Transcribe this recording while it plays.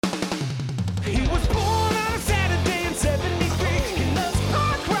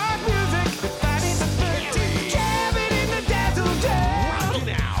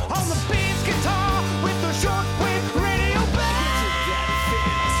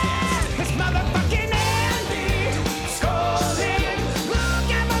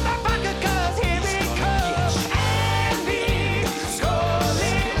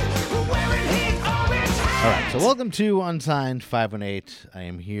Welcome to Unsigned 518. I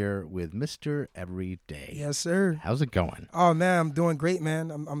am here with Mr. Everyday. Yes, sir. How's it going? Oh man, I'm doing great, man.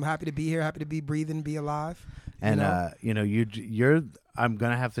 I'm happy to be here, happy to be breathing, be alive. And you're. I'm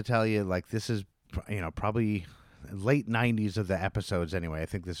gonna have to tell you, like, this is, probably late 90s of the episodes. Anyway, I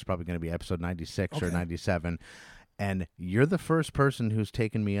think this is probably going to be episode 96 or 97. And you're the first person who's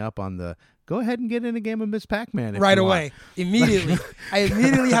taken me up on the go ahead and get in a game of Miss Pac-Man right away. Immediately. I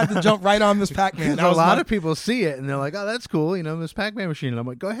immediately had to jump right on Miss Pac-Man. A lot of people see it and they're like, oh, that's cool, Miss Pac-Man machine. And I'm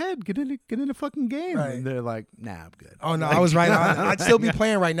like, go ahead, get in a fucking game. Right. And they're like, nah, I'm good. Oh no, I was right on it. I'd still be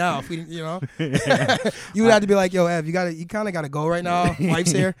playing right now if we didn't, You would have to be like, yo, Ev, you kind of got to go right now.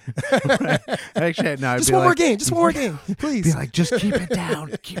 Wife's here. Right. Actually, no. Just one more game, please. Be like, just keep it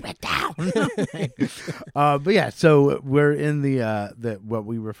down. Keep it down. But yeah, so we're in the what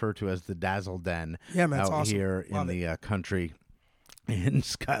we refer to as the Dazzle Den. Yeah, man, out awesome. here in the country in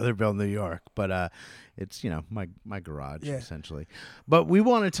Schuylerville, New York. But it's my garage essentially. But we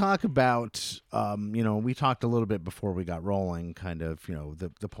want to talk about we talked a little bit before we got rolling, kind of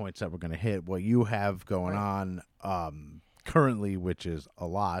the points that we're going to hit, what you have going on currently, which is a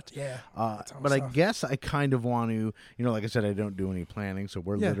lot. Yeah. But I guess I kind of want to, like I said, I don't do any planning, so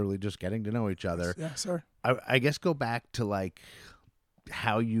we're literally just getting to know each other. Yeah, sir. I guess go back to like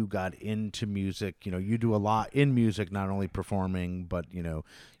how you got into music. You do a lot in music, not only performing, but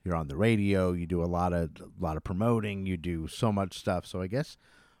you're on the radio, you do a lot of promoting, you do so much stuff. So I guess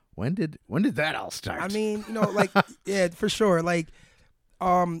when did that all start? I mean, yeah, for sure. Like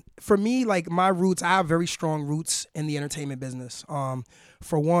for me, like my roots, I have very strong roots in the entertainment business.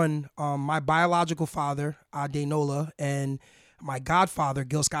 For one, my biological father, Adenola, and my godfather,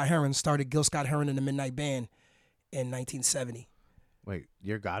 Gil Scott Heron, started Gil Scott Heron and the Midnight Band in 1970. Wait,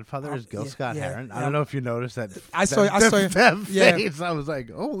 your godfather is Gil Scott Heron? Yeah. I don't know if you noticed that. I saw that face. I was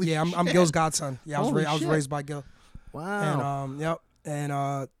like, holy shit. I'm Gil's godson. Yeah, I was raised by Gil. Wow. And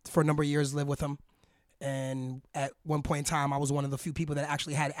and for a number of years lived with him. And at one point in time, I was one of the few people that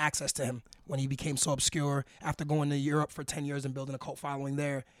actually had access to him when he became so obscure after going to Europe for 10 years and building a cult following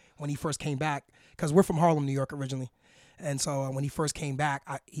there. When he first came back, because we're from Harlem, New York originally. And so when he first came back,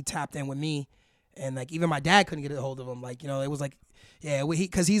 he tapped in with me. And like even my dad couldn't get a hold of him. Like, it was like, yeah,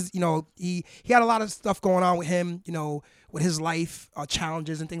 because he's, he had a lot of stuff going on with him, with his life,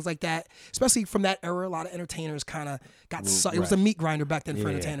 challenges and things like that. Especially from that era, a lot of entertainers kind of got it was a meat grinder back then for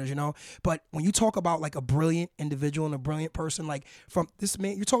entertainers, But when you talk about like a brilliant individual and a brilliant person, like from this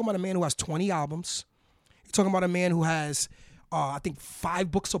man, you're talking about a man who has 20 albums. You're talking about a man who has, I think, 5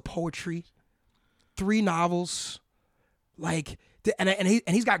 books of poetry, 3 novels, like. And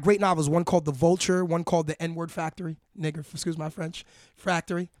he's got great novels. One called The Vulture. One called The N-Word Factory. Nigger, excuse my French.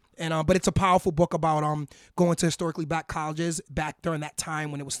 Factory. And but it's a powerful book about going to historically black colleges back during that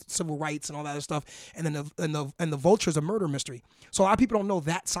time when it was civil rights and all that other stuff. And then the Vulture is a murder mystery. So a lot of people don't know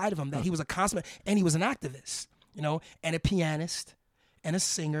that side of him, that he was a consummate and he was an activist, and a pianist and a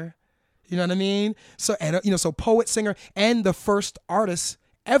singer. You know what I mean? So so poet, singer, and the first artist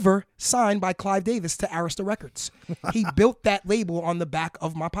ever signed by Clive Davis to Arista Records. He built that label on the back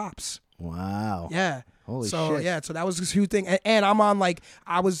of my pops. Wow. Yeah. Holy so, shit. Yeah, so that was this huge thing. And I'm on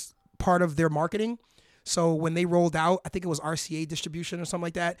I was part of their marketing. So when they rolled out, I think it was RCA distribution or something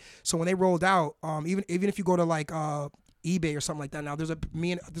like that. So when they rolled out, even if you go to like eBay or something like that now, there's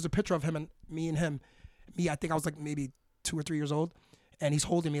a picture of him and me and him. Me, I think I was like maybe 2 or 3 years old, and he's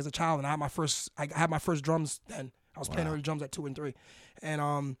holding me as a child, and I had my first drums then. I was playing early drums at 2 and 3.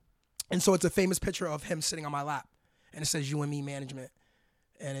 And so it's a famous picture of him sitting on my lap, and it says "You and Me Management,"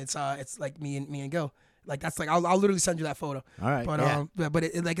 and it's like me and Gil. Like that's like I'll literally send you that photo. All right. But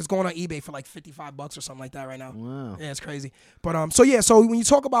it's going on eBay for like $55 or something like that right now. Wow. Yeah, it's crazy. But so when you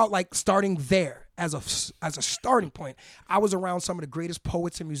talk about like starting there as a starting point, I was around some of the greatest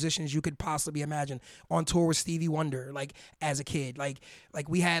poets and musicians you could possibly imagine. On tour with Stevie Wonder, like as a kid, like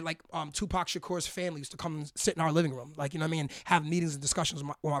we had like Tupac Shakur's family used to come and sit in our living room, like and have meetings and discussions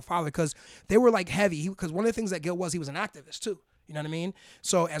with my father, because they were like heavy. Because one of the things that Gil was, he was an activist too. You know what I mean?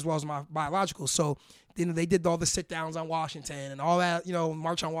 So as well as my biological. So they did all the sit downs on Washington and all that,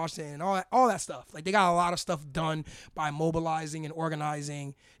 March on Washington and all that stuff. Like they got a lot of stuff done by mobilizing and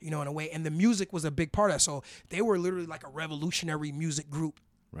organizing, in a way. And the music was a big part of that. So they were literally like a revolutionary music group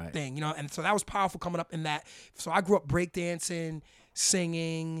thing, And so that was powerful coming up in that. So I grew up breakdancing,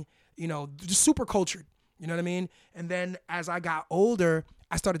 singing, just super cultured. You know what I mean? And then as I got older,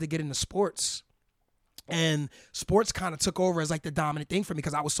 I started to get into sports. And sports kind of took over as like the dominant thing for me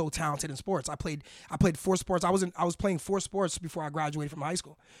because I was so talented in sports. I played 4 sports. I was playing 4 sports before I graduated from high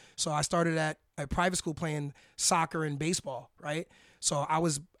school. So I started at a private school playing soccer and baseball, right? So I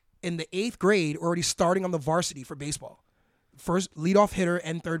was in the 8th grade already starting on the varsity for baseball. First leadoff hitter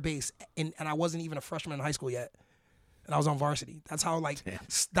and third base. And I wasn't even a freshman in high school yet. And I was on varsity. That's how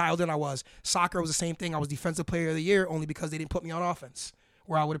dialed in I was. Soccer was the same thing. I was defensive player of the year only because they didn't put me on offense,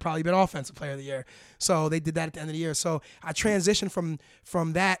 where I would have probably been offensive player of the year. So they did that at the end of the year. So I transitioned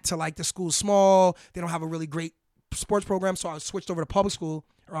from that to like the school's small. They don't have a really great sports program. So I switched over to public school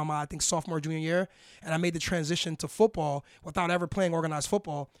around my, I think, sophomore, junior year. And I made the transition to football without ever playing organized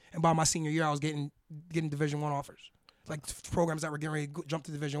football. And by my senior year, I was getting Division I offers. Like programs that were getting ready to jump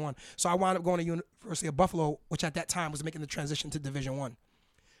to Division I. So I wound up going to University of Buffalo, which at that time was making the transition to Division I.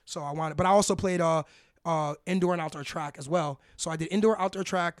 So but I also played indoor and outdoor track as well. So I did indoor, outdoor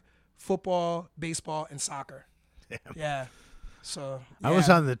track, football, baseball, and soccer. Damn. Yeah. So yeah. I was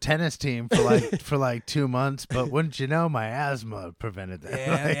on the tennis team for like 2 months, but wouldn't you know, my asthma prevented that.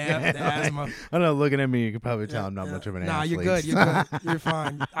 Yeah, the asthma. I don't know, looking at me, you could probably tell I'm not much of an athlete. You're good. You're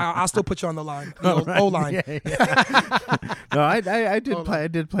fine. I'll still put you on the line. O-line. Yeah. No, I did play. I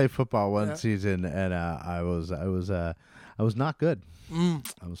did play football one season, and I was not good.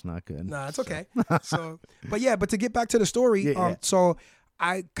 I was not good. Nah, it's okay. So, but to get back to the story, so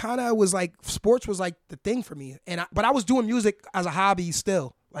I kind of was like, sports was like the thing for me, but I was doing music as a hobby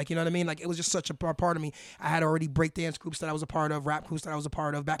still. Like, you know what I mean? Like, it was just such a part of me. I had already breakdance groups that I was a part of, rap groups that I was a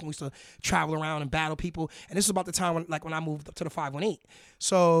part of, back when we used to travel around and battle people. And this was about the time when I moved up to the 518.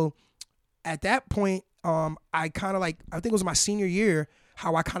 So at that point, I kind of I think it was my senior year,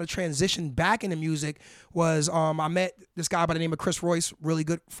 how I kind of transitioned back into music was I met this guy by the name of Chris Royce, really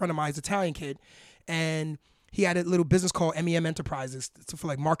good friend of mine, he's an Italian kid. And he had a little business called MEM Enterprises for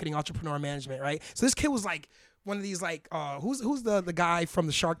like marketing, entrepreneur management, right? So this kid was like one of these who's the guy from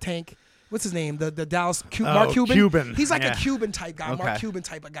the Shark Tank? What's his name? The Dallas Mark Cuban. Cuban. He's like a Cuban type guy, Okay. Mark Cuban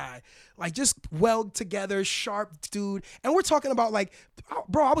type of guy. Like just weld together, sharp dude. And we're talking about like,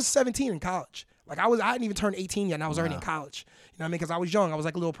 bro, I was 17 in college. Like I hadn't even turned 18 yet, and I was already in college. You know what I mean? Because I was young. I was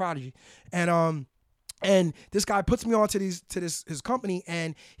like a little prodigy. And this guy puts me on to his company,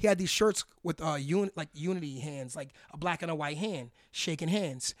 and he had these shirts with unity hands, like a black and a white hand, shaking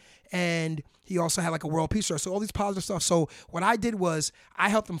hands. And he also had like a world peace shirt. So all these positive stuff. So what I did was I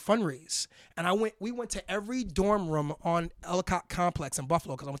helped him fundraise. And we went to every dorm room on Ellicott Complex in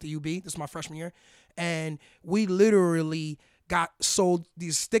Buffalo, because I went to UB. This was my freshman year. And we literally sold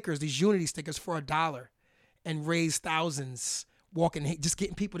these stickers, these unity stickers, for $1 and raised thousands. Walking, just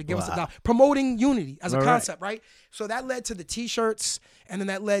getting people to give us $1, promoting unity as a concept, right? So that led to the T-shirts, and then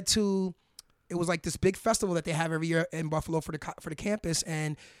that led to, it was like this big festival that they have every year in Buffalo for the campus.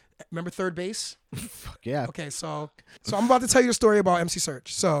 And remember Third Base? Fuck yeah. Okay, so I'm about to tell you the story about MC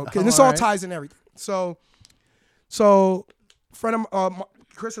Search. So this all ties in everything. So friend of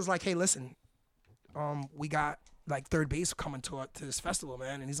Chris is like, hey, listen, we got like Third Base coming to this festival,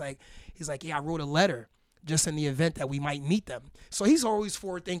 man, and he's like, yeah, I wrote a letter just in the event that we might meet them. So he's always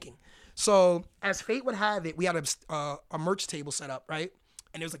forward thinking. So as fate would have it, we had a merch table set up, right?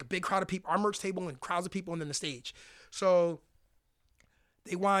 And there was like a big crowd of people, our merch table and crowds of people, and then the stage. So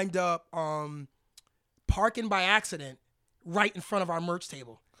they wind up parking by accident right in front of our merch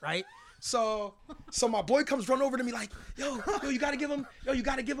table, right? So my boy comes running over to me like, yo, you gotta give him.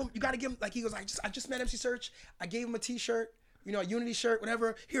 Like he goes, I just met MC Search. I gave him a T-shirt. You know, a Unity shirt,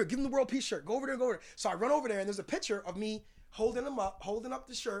 whatever. Here, give him the World Peace shirt. Go over there. So I run over there, and there's a picture of me holding up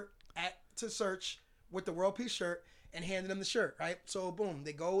the shirt to Search with the World Peace shirt and handing him the shirt, right? So boom,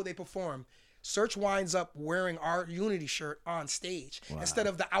 they perform. Search winds up wearing our Unity shirt on stage instead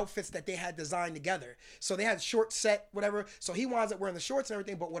of the outfits that they had designed together. So they had short set, whatever. So he winds up wearing the shorts and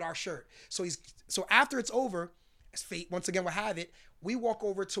everything, but with our shirt. So after it's over, as fate once again will have it, we walk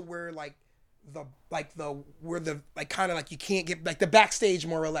over to where you can't get like the backstage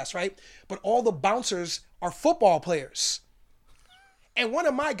more or less, right? But all the bouncers are football players. And one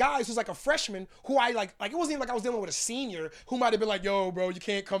of my guys who's like a freshman who I like it wasn't even like I was dealing with a senior who might have been like, yo, bro, you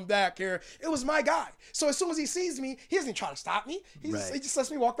can't come back here. It was my guy. So as soon as he sees me, he doesn't try to stop me. He just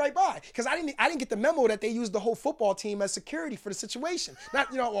lets me walk right by. Because I didn't get the memo that they used the whole football team as security for the situation. Not,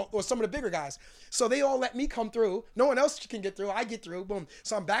 or some of the bigger guys. So they all let me come through. No one else can get through. I get through. Boom.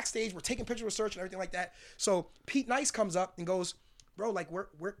 So I'm backstage. We're taking pictures with Search and everything like that. So Pete Nice comes up and goes, bro, like where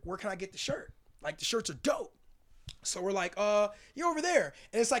can I get the shirt? Like the shirts are dope. So we're like, you're over there.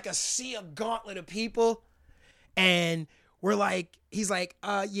 And it's like a sea of gauntlet of people. And we're like, he's like,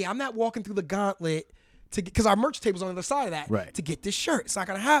 yeah, I'm not walking through the gauntlet because our merch table's on the other side of that to get this shirt. It's not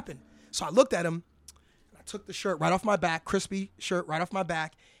going to happen. So I looked at him, and I took the shirt right off my back, crispy shirt right off my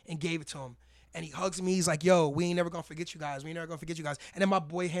back, and gave it to him. And he hugs me. He's like, yo, we ain't never going to forget you guys. And then my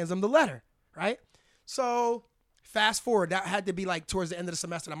boy hands him the letter, right? So Fast forward, that had to be like towards the end of the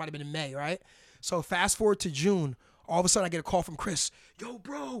semester. That might have been in May, right? So fast forward to June. All of a sudden, I get a call from Chris. Yo,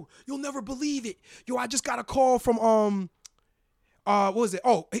 bro, you'll never believe it. Yo, I just got a call from what was it?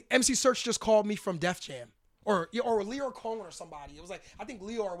 Oh, MC Search just called me from Def Jam. Or Leor Cohen or somebody. It was like, I think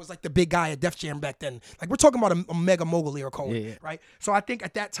Leor was like the big guy at Def Jam back then. Like, we're talking about a mega mogul, Leor Cohen, right? So I think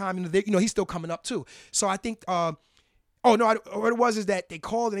at that time, he's still coming up too. So I think, what it was is that they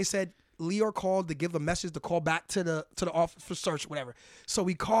called and they said, Leor called to give a message to call back to the office for Search, whatever. So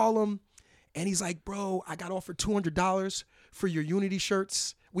we call him and he's like, bro, I got offered $200 for your Unity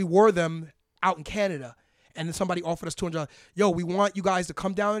shirts. We wore them out in Canada. And then somebody offered us $200. Yo, we want you guys to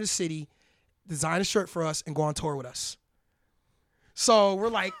come down to the city, design a shirt for us, and go on tour with us. So we're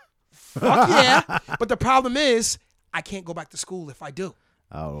like, fuck yeah. But the problem is, I can't go back to school if I do.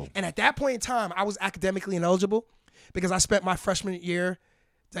 Oh. And at that point in time, I was academically ineligible because I spent my freshman year,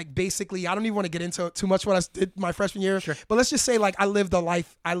 like basically, I don't even want to get into too much what I did my freshman year. Sure. But let's just say like I lived the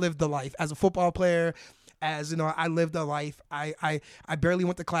life as a football player. As you know, I lived a life. I barely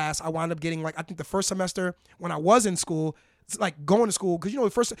went to class. I wound up getting like, I think the first semester when I was in school, it's like going to school,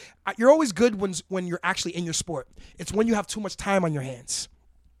 because first you're always good when you're actually in your sport. It's when you have too much time on your hands.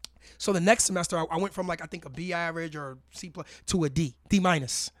 So the next semester I went from like I think a B average or C plus to a D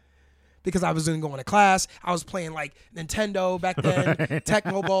minus. Because I was going to class. I was playing like Nintendo back then,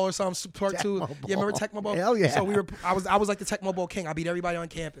 Tecmo Bowl or something, part 2. Yeah, remember Tecmo Bowl? Hell yeah. So I was like the Tecmo Bowl king. I beat everybody on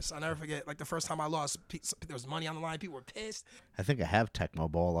campus. I'll never forget, like the first time I lost, there was money on the line. People were pissed. I think I have Tecmo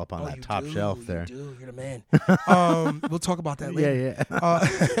Bowl up on that top shelf there. You do. You're the man. We'll talk about that later.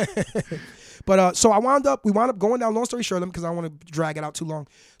 Yeah. But so we wound up going down, long story short, because I don't want to drag it out too long.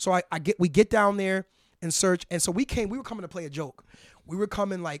 So we get down there and Search. And so we were coming to play a joke. We were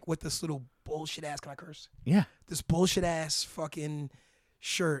coming like with this little bullshit ass, can I curse? Yeah. This bullshit ass fucking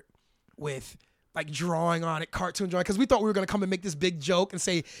shirt with like drawing on it, cartoon drawing, because we thought we were going to come and make this big joke and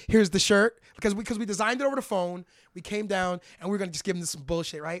say, here's the shirt, because we designed it over the phone. We came down and we were going to just give them some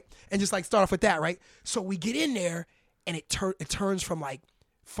bullshit, right? And just like start off with that, right? So we get in there and it turns from like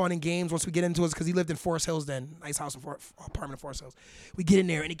fun and games once we get into it, because he lived in Forest Hills then, nice house in apartment in Forest Hills. We get in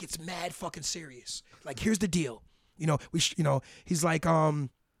there and it gets mad fucking serious. Like, here's the deal. He's like,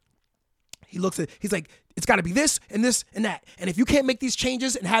 he's like, it's got to be this and this and that. And if you can't make these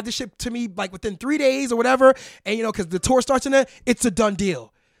changes and have this shit to me like within 3 days or whatever, and because the tour starts in there, it's a done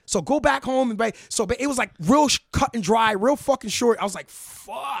deal. So go back home and so but it was like real cut and dry, real fucking short. I was like,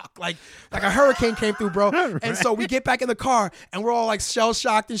 fuck, like a hurricane came through, bro. Right. And so we get back in the car and we're all like shell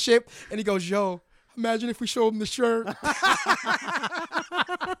shocked and shit. And he goes, yo, imagine if we show him the shirt.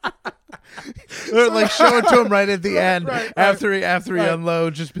 Like show it to him right at the end, right, after he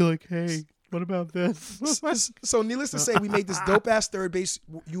unloads, just be like, hey, what about this? So needless to say, we made this dope ass third base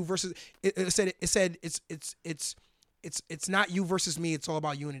you versus it said it's not you versus me, it's all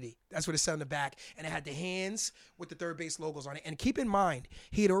about unity. That's what it said on the back. And it had the hands with the third base logos on it. And keep in mind,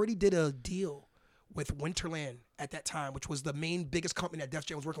 he had already did a deal with Winterland at that time, which was the biggest company that Def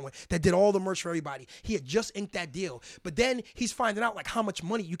Jam was working with, that did all the merch for everybody. He had just inked that deal. But then he's finding out like how much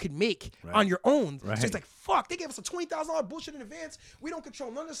money you can make on your own. Right. So he's like, fuck, they gave us a $20,000 bullshit in advance. We don't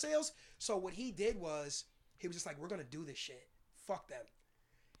control none of the sales. So what he did was, he was just like, we're going to do this shit. Fuck them.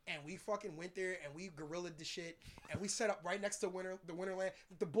 And we fucking went there and we guerrillaed the shit. And we set up right next to the Winterland.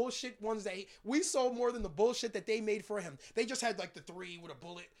 The bullshit ones that we sold more than the bullshit that they made for him. They just had like the 3 with a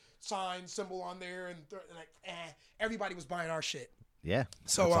bullet sign symbol on there, and everybody was buying our shit. Yeah.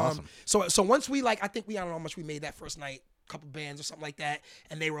 So that's awesome. So once we I don't know how much we made that first night, a couple bands or something like that,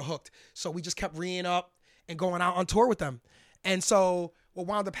 and they were hooked. So we just kept re-ing up and going out on tour with them. And so what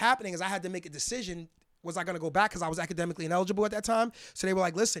wound up happening is I had to make a decision. Was I going to go back because I was academically ineligible at that time? So they were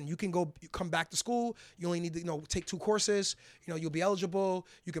like, listen, you come back to school. You only need to, take 2 courses. You'll be eligible.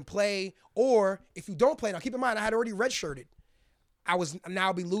 You can play. Or if you don't play, now keep in mind, I had already redshirted. I was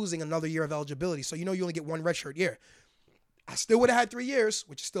now be losing another year of eligibility. So you only get 1 redshirt year. I still would have had 3 years,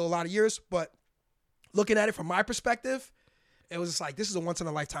 which is still a lot of years. But looking at it from my perspective, it was just like, this is a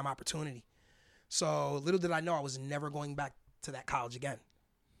once-in-a-lifetime opportunity. So little did I know I was never going back to that college again.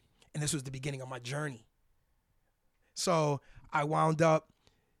 And this was the beginning of my journey. So I wound up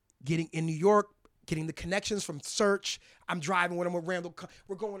getting in New York, getting the connections from Search. I'm driving with him with Randall.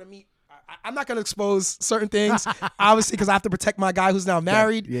 We're going to meet. I'm not going to expose certain things, obviously, because I have to protect my guy who's now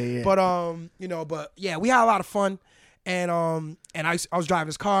married. Yeah. But yeah, we had a lot of fun. And I was driving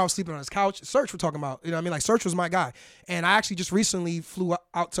his car. I was sleeping on his couch. Search we're talking about. Like Search was my guy. And I actually just recently flew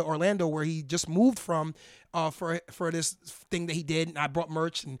out to Orlando, where he just moved from for this thing that he did. And I brought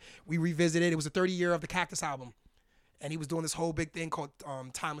merch and we revisited. It was the 30 year of the Cactus album. And he was doing this whole big thing called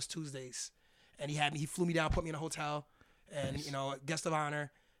Timeless Tuesdays. and he flew me down, put me in a hotel, and you know, guest of honor.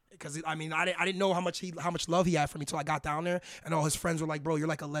 Because I mean, I didn't know how much love he had for me until I got down there, and all his friends were like, "Bro, you're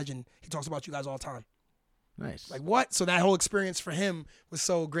like a legend. He talks about you guys all the time." Nice. Like what? So that whole experience for him was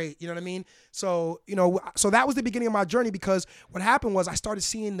so great. You know what I mean? So you know, so that was the beginning of my journey, because what happened was I started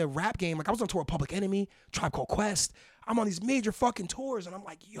seeing the rap game. Like I was on tour with Public Enemy, Tribe Called Quest. I'm on these major fucking tours, and I'm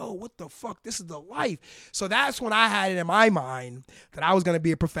like, yo, what the fuck? This is the life. So that's when I had it in my mind that I was gonna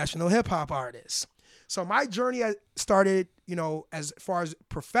be a professional hip hop artist. So my journey started, you know, as far as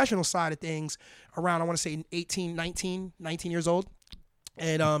professional side of things, around, I want to say 19 years old.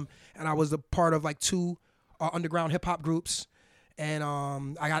 And I was a part of like 2 underground hip hop groups. And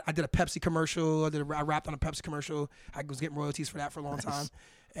I did a Pepsi commercial. I rapped on a Pepsi commercial. I was getting royalties for that for a long time.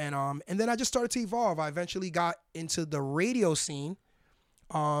 And then I just started to evolve. I eventually got into the radio scene.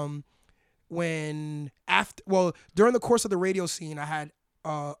 During the course of the radio scene, I had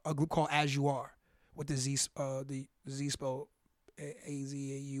a group called As You Are, with the Z spell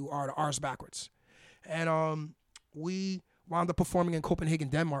AZAUR, the R's backwards. And we wound up performing in Copenhagen,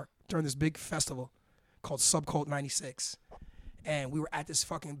 Denmark during this big festival called Subcult 96. And we were at this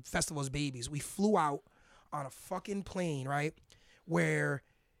fucking festival as babies. We flew out on a fucking plane, right? Where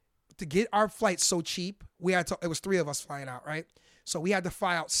to get our flight so cheap, it was 3 of us flying out, right? So we had to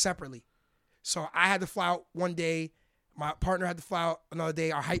fly out separately. So I had to fly out one day. My partner had to fly out another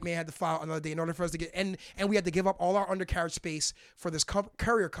day. Our hype man had to fly out another day in order for us to get, and we had to give up all our undercarriage space for this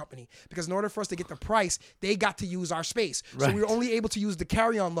carrier company, because in order for us to get the price, they got to use our space. Right. So we were only able to use the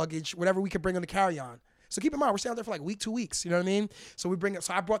carry-on luggage, whatever we could bring on the carry-on. So keep in mind, we're staying out there for like a week, 2 weeks. You know what I mean? So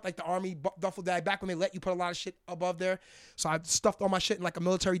I brought like the army duffel bag back when they let you put a lot of shit above there. So I stuffed all my shit in like a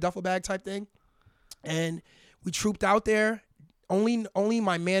military duffel bag type thing, and we trooped out there. Only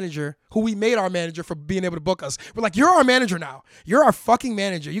my manager, who we made our manager for being able to book us. We're like, you're our manager now. You're our fucking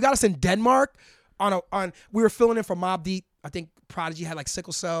manager. You got us in Denmark we were filling in for Mobb Deep. I think Prodigy had like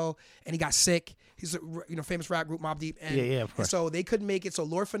sickle cell and he got sick. He's a famous rap group, Mobb Deep. And, yeah, of course. So they couldn't make it. So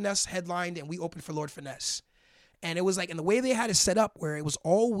Lord Finesse headlined and we opened for Lord Finesse. And it was like, and the way they had it set up, where it was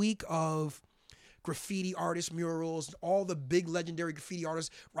all week of graffiti artists, murals, all the big legendary graffiti artists,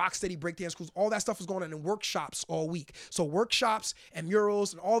 Rocksteady, breakdance schools, all that stuff was going on in workshops all week. So workshops and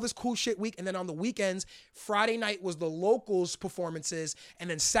murals and all this cool shit week. And then on the weekends, Friday night was the locals performances, and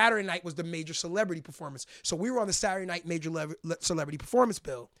then Saturday night was the major celebrity performance. So we were on the Saturday night major celebrity performance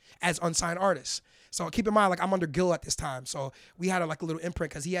bill as unsigned artists. So keep in mind, like, I'm under Gil at this time. So we had a little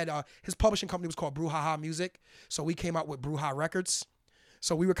imprint, because he had his publishing company was called Brouhaha Music. So we came out with Brouhaha Records.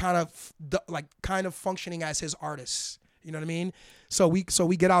 So we were kind of functioning as his artists. You know what I mean? So we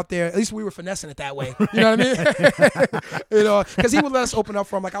get out there. At least we were finessing it that way. You know what I mean? You know, because he would let us open up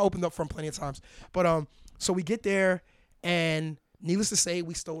for him. Like I opened up for him plenty of times. But so we get there, and needless to say,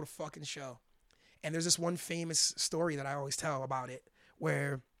 we stole the fucking show. And there's this one famous story that I always tell about it,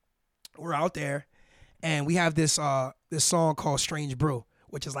 where we're out there, and we have this song called Strange Brew,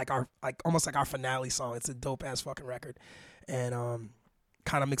 which is almost like our finale song. It's a dope ass fucking record, and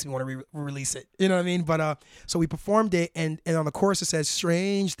kind of makes me want to release it. You know what I mean? But so we performed it, and on the chorus it says,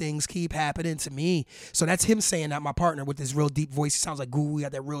 "Strange things keep happening to me." So that's him saying that, my partner, with this real deep voice. He sounds like Guru. He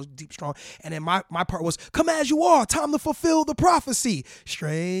had that real deep, strong. And then my part was, "Come as you are, time to fulfill the prophecy.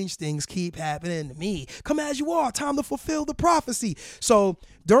 Strange things keep happening to me. Come as you are, time to fulfill the prophecy." So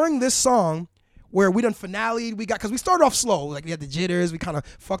during this song, where we done finale, because we started off slow, like we had the jitters, we kind of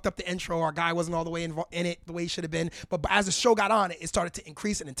fucked up the intro, our guy wasn't all the way in it the way he should have been, but as the show got on, it started to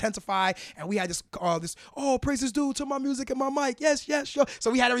increase and intensify, and we had this praises due to my music and my mic, yes, sure.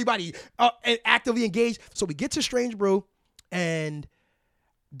 So we had everybody actively engaged. So we get to Strange Brew, and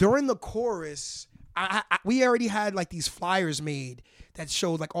during the chorus, we already had like these flyers made that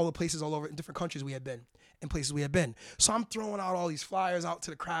showed like all the places all over in different countries we had been. In places we had been. So I'm throwing out all these flyers out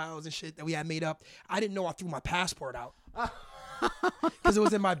to the crowds and shit that we had made up. I didn't know I threw my passport out, because it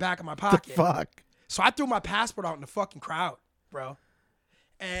was in my back of my pocket. The fuck? So I threw my passport out in the fucking crowd, bro.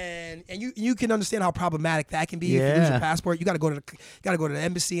 And you can understand how problematic that can be. Yeah. If you lose your passport. You gotta go to the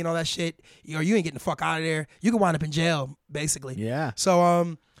embassy and all that shit. You ain't getting the fuck out of there. You can wind up in jail, basically. Yeah.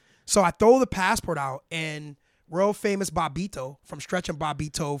 So I throw the passport out, and world famous Bobbito from Stretch and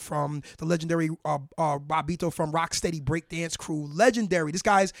Bobbito, from the legendary Bobbito from Rocksteady breakdance crew. Legendary. This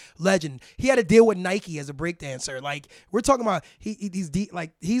guy's legend. He had a deal with Nike as a breakdancer. Like, we're talking about, he's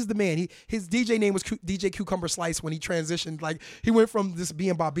the man. His DJ name was DJ Cucumber Slice when he transitioned. Like, he went from this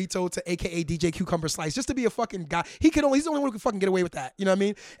being Bobbito to AKA DJ Cucumber Slice, just to be a fucking guy. He's the only one who can fucking get away with that. You know what I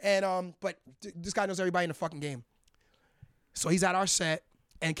mean? And but this guy knows everybody in the fucking game. So he's at our set.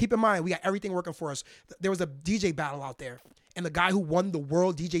 And keep in mind, we got everything working for us. There was a DJ battle out there, and the guy who won the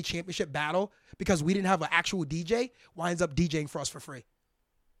World DJ Championship battle, because we didn't have an actual DJ, winds up DJing for us for free.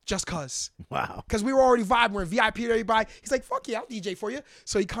 Just cause. Wow. Because we were already vibing. We're in VIP to everybody. He's like, fuck yeah, I'll DJ for you.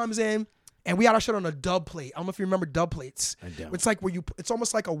 So he comes in, and we had our shit on a dub plate. I don't know if you remember dub plates. I don't. It's like where it's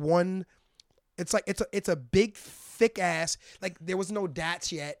almost like a one, it's a big, thick ass, like there was no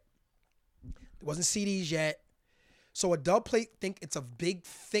DATs yet. There wasn't CDs yet. So a dub plate, think it's a big,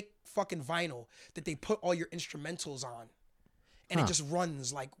 thick fucking vinyl that they put all your instrumentals on. And it just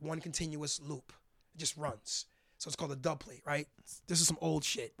runs like one continuous loop. It just runs. So it's called a dub plate, right? This is some old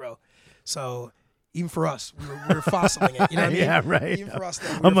shit, bro. So even for us, we were fossiling it. You know what I mean? Yeah, right. Even for us,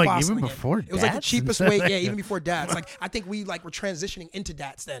 though, I'm like, even before it was like the cheapest way. Yeah, even before DATs. Like I think we like were transitioning into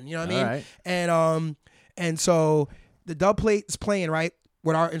DATs then. You know what I mean? Right. And so the dub plate is playing, right,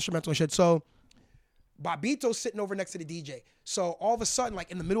 with our instrumental and shit. So Bobito's sitting over next to the DJ. So all of a sudden, like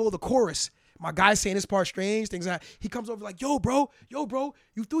in the middle of the chorus, my guy's saying his part strange, things like that. He comes over like, yo, bro,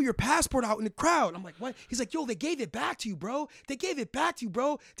 you threw your passport out in the crowd. I'm like, what? He's like, yo, they gave it back to you, bro. They gave it back to you,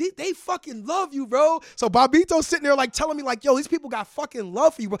 bro. They fucking love you, bro. So Bobito's sitting there like telling me like, yo, these people got fucking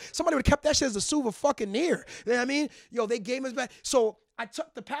love for you, bro. Somebody would have kept that shit as a souvenir fucking near. You know what I mean? Yo, they gave us back. So I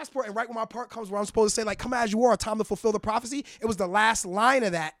took the passport, and right when my part comes where I'm supposed to say, like, come as you are, time to fulfill the prophecy, it was the last line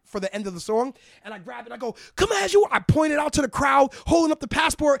of that for the end of the song. And I grab it, I go, come as you are. I pointed out to the crowd, holding up the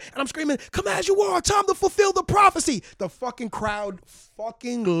passport, and I'm screaming, come as you are, time to fulfill the prophecy. The fucking crowd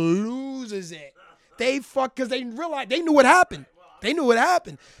fucking loses it. Because they realized, they knew what happened. They knew what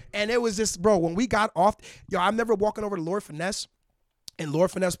happened. And it was just, bro, when we got off, yo, I'm never walking over to Lord Finesse. And Lord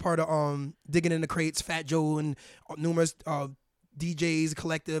Finesse part of Digging in the Crates, Fat Joe, and numerous DJs,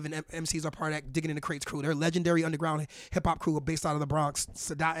 collective, and MCs are part of that Digging in the Crates crew. They're a legendary underground hip-hop crew based out of the Bronx.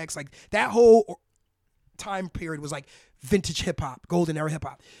 Sadat X, like that whole time period was like vintage hip-hop, golden era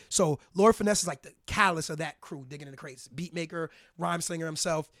hip-hop. So Lord Finesse is like the catalyst of that crew, Digging in the Crates. Beat maker, rhyme slinger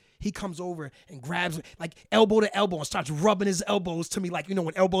himself. He comes over and grabs me, like elbow to elbow, and starts rubbing his elbows to me, like, you know,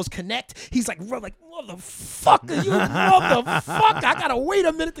 when elbows connect, he's like, motherfucker, you motherfucker. I gotta wait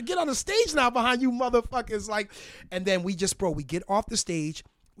a minute to get on the stage now behind you motherfuckers. Like, and then we get off the stage,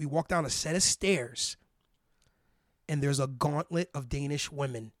 we walk down a set of stairs, and there's a gauntlet of Danish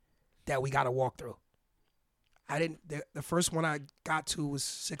women that we gotta walk through. The first one I got to was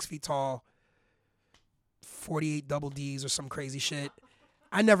 6 feet tall, 48 double Ds or some crazy shit.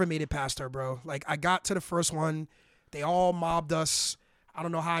 I never made it past her, bro. Like, I got to the first one. They all mobbed us. I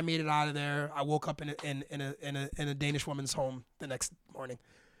don't know how I made it out of there. I woke up in a Danish woman's home the next morning.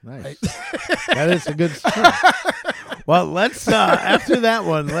 Nice. Right? That is a good story. Well, let's after that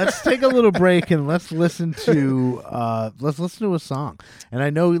one, let's take a little break and let's listen to a song. And I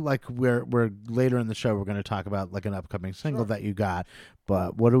know, like, we're later in the show we're going to talk about like an upcoming single that you got.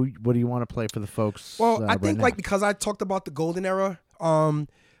 But what do you want to play for the folks? Well, I think like because I talked about the golden era.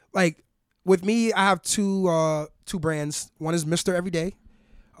 Like with me, I have two brands. One is Mr. Everyday,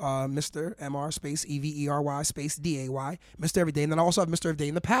 Mr. MR space EVERY space DAY, Mr. Everyday, and then I also have Mr. Everyday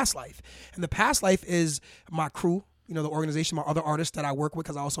in the Past Life. And the Past Life is my crew, you know, the organization, my other artists that I work with,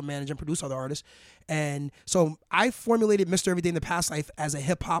 because I also manage and produce other artists. And so I formulated Mr. Everyday in the Past Life as a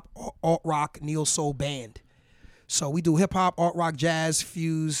hip hop, alt rock, neo soul band. So we do hip hop, alt rock, jazz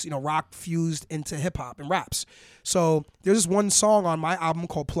fused, you know, rock fused into hip hop and raps. So there's this one song on my album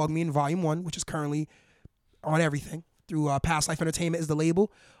called Plug Me In Volume 1, which is currently on everything through Past Life Entertainment is the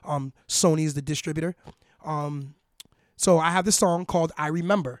label. Sony is the distributor. So I have this song called I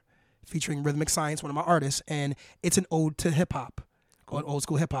Remember, featuring Rhythmic Science, one of my artists, and it's an ode to hip hop. Called old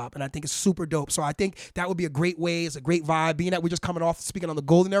school hip hop, and I think it's super dope. So I think that would be a great way. It's a great vibe. Being that we're just coming off speaking on the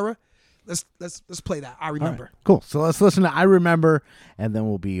golden era, let's play that. I Remember. Right. Cool. So let's listen to I Remember, and then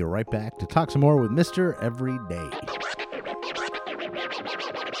we'll be right back to talk some more with Mr. Everyday.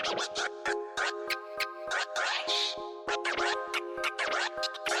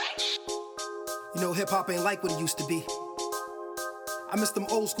 You know, hip hop ain't like what it used to be. I miss them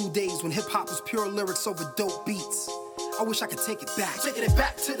old school days when hip hop was pure lyrics over dope beats. I wish I could take it back. Taking it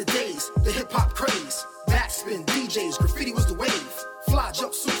back to the days, the hip-hop craze. Backspin, DJs, graffiti was the wave. Fly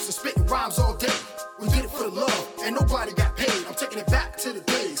jumpsuits and spitting rhymes all day. We did it for the love, and nobody got paid. I'm taking it back to the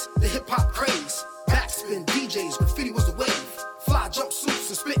days, the hip-hop craze. Backspin, DJs, graffiti was the wave. Fly jumpsuits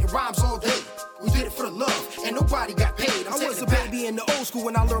and spitting rhymes all day. We did it for the love, and nobody got paid. I was a baby in the old school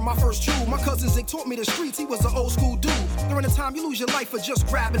when I learned my first tune. My cousin Zig taught me the streets, he was an old school dude. During the time you lose your life for just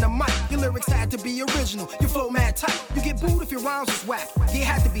grabbing a mic. Your lyrics had to be original, your flow mad tight. You get booed if your rhymes was whack. You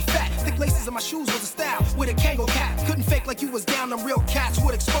had to be fat, thick laces in my shoes was a style. With a Kango cap, couldn't fake like you was down, them real cats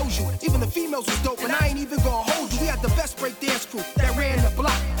would expose you. Even the females was dope, and I ain't even gonna hold you. We had the best break dance crew that ran the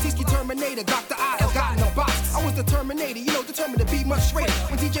block. Tiki Terminator, Dr. I got in the box. I was was the Terminator, determined to be much straighter.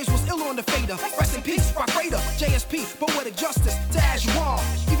 When DJs was ill on the fader, rest in peace, Rock Raider, JSP, poetic justice, to as you are.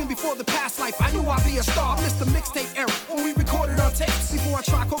 Even before the past life, I knew I'd be a star. I missed the mixtape era when we recorded on tapes. Before I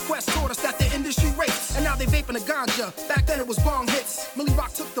tried Quest taught us that the industry rates. And now they vaping the ganja. Back then it was bong hits. Millie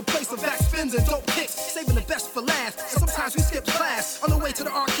Rock took the place of backspins and dope kicks, saving the best for last. And sometimes we skipped class on the way to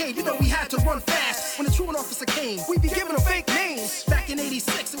the arcade. We had to run fast. When the truant officer came, we be giving them fake names. Back in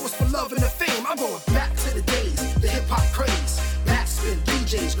 '86, it was for love and the fame. I'm going back to the days, the hip hop craze. Backspin,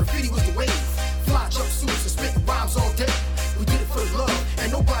 DJs, graffiti was the wave. Fly jumpsuits and spitting rhymes all day. We did it for the love,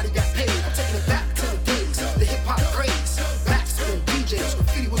 and nobody got paid. I'm taking it back to the days, the hip hop craze. Backspin, DJs,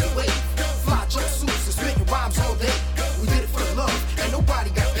 graffiti was the wave. Fly jumpsuits and spitting rhymes all day. We did it for the love, and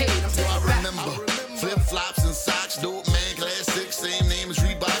nobody got paid. I'm taking it back. I remember flip-flops and socks, dope man, class 6, same name as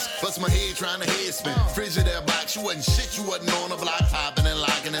Reeboks. Bust my head trying to head spin. Frigidaire box, you wasn't shit, you wasn't on the block, popping and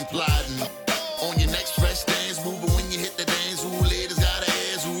locking and plotting. On your next fresh dance, moving when you hit the dance. Who ladies got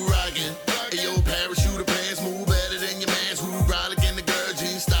ass, who rockin'? Hey yo, parachute pants, move better than your mans. Who brolic in the girl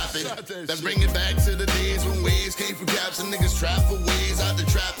jeans, stop it. Let's bring it back to the days when waves came from caps and niggas trap for ways. Out the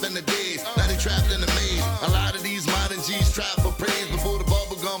trap in the days, now they trapped in the maze. A lot of these modern G's trap for praise. Before the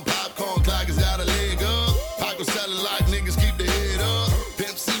bubblegum popcorn cloggers got a leg up. Pac was selling like niggas keep their head up.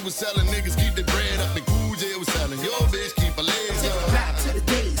 Pimp C was selling niggas keep their bread up. And Cool J was selling your bitch keep her legs up. Back to the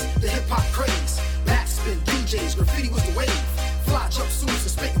days, the hip hop craze. Backspin, DJs, graffiti was the wave. Fly jumpsuits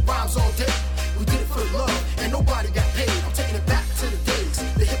and spitting rhymes all day. We did it for the love, and nobody got paid. I'm taking it back to the days,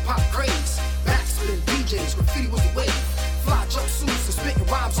 the hip hop craze. Backspin, DJs, graffiti was the wave. Fly jumpsuits and spitting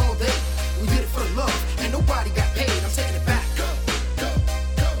rhymes all day. We did it for the love, and nobody got paid. I'm taking it back.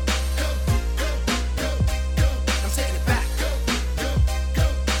 I'm taking it back.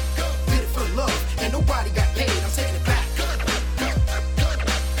 Did it for the love, and nobody got paid. I'm taking it back.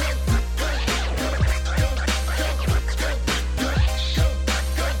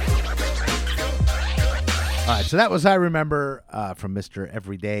 All right, so that was I Remember from Mr.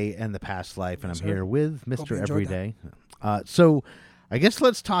 Everyday and the Past Life, and I'm here with Mr. Everyday. So I guess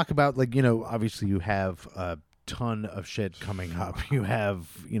let's talk about, obviously you have a ton of shit coming up. You have,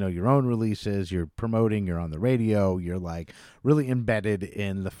 your own releases, you're promoting, you're on the radio, you're really embedded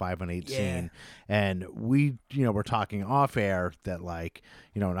in the 518 scene. And we, we're talking off air that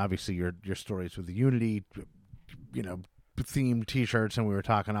and obviously your stories with the Unity, themed t-shirts, and we were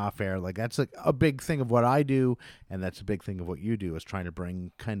talking off air, that's a big thing of what I do, and that's a big thing of what you do, is trying to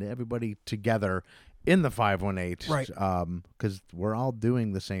bring kind of everybody together in the 518, right? Because we're all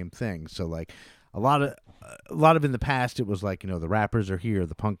doing the same thing. So a lot of in the past it was the rappers are here,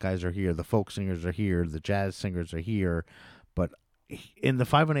 the punk guys are here, the folk singers are here, the jazz singers are here, but in the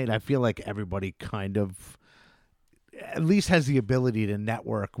 518 I feel like everybody kind of at least has the ability to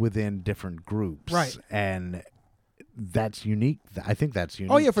network within different groups, right? And that's unique. I think that's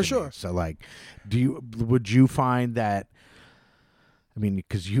unique. Oh yeah, for sure. So would you find that,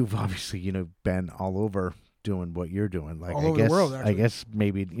 because you've obviously, been all over doing what you're doing, all over the world, actually. I guess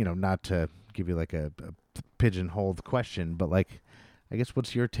maybe, not to give you a pigeonholed question, but I guess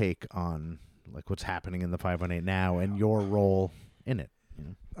what's your take on what's happening in the 518 now and your role in it?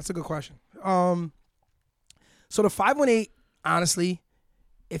 That's a good question. So the 518, honestly,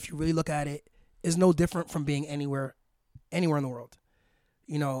 if you really look at it, is no different from being anywhere in the world.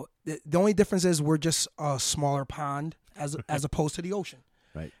 The only difference is we're just a smaller pond as opposed to the ocean.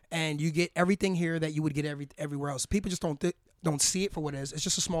 Right. And you get everything here that you would get everywhere else. People just don't see it for what it is. It's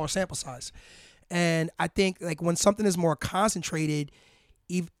just a smaller sample size. And I think when something is more concentrated,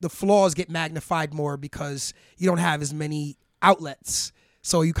 the flaws get magnified more because you don't have as many outlets.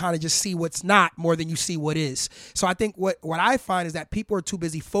 So you kind of just see what's not more than you see what is. So I think what I find is that people are too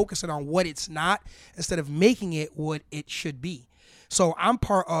busy focusing on what it's not instead of making it what it should be. So I'm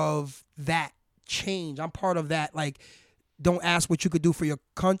part of that change. I'm part of that, don't ask what you could do for your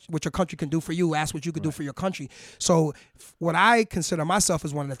country, what your country can do for you. Ask what you could do for your country. So what I consider myself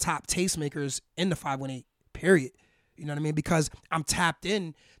as one of the top tastemakers in the 518, period. You know what I mean? Because I'm tapped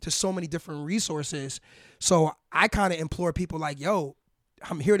in to so many different resources. So I kind of implore people yo,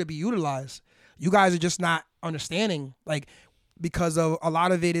 I'm here to be utilized. You guys are just not understanding, because of a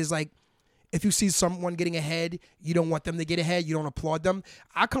lot of it is if you see someone getting ahead, you don't want them to get ahead. You don't applaud them.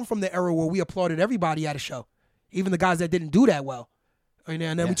 I come from the era where we applauded everybody at a show, even the guys that didn't do that well.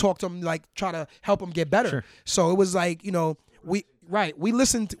 And then we talked to them, try to help them get better. Sure. So it was we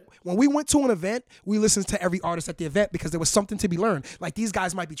listened. When we went to an event, we listened to every artist at the event because there was something to be learned. These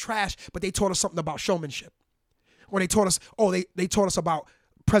guys might be trash, but they taught us something about showmanship. Or they taught us, they taught us about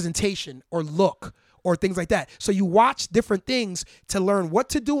presentation or look or things like that. So you watch different things to learn what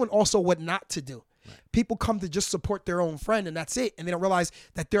to do and also what not to do. People come to just support their own friend, and that's it. And they don't realize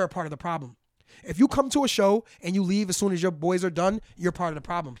that they're a part of the problem. If you come to a show and you leave as soon as your boys are done, you're part of the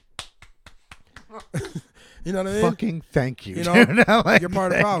problem. You know what I mean? Fucking thank you. You know, Like, you're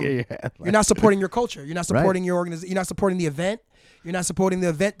part of the problem. you. Yeah, You're not supporting your culture. You're not supporting Right. your organization. You're not supporting the event. You're not supporting the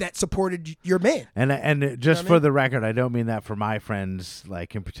event that supported your man. And just I for mean? the record, I don't mean that for my friends,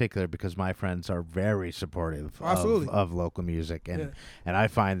 like in particular, because my friends are very supportive of local music, and I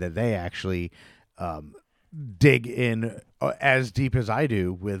find that they actually dig in as deep as I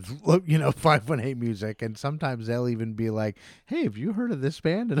do with 518 music, and sometimes they'll even be like, "Hey, have you heard of this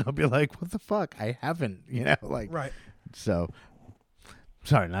band?" And I'll be like, "What the fuck? I haven't." Right. So,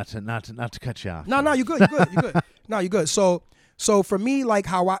 sorry, not to cut you off. No, you're good. You're good. No, you're good. So for me, like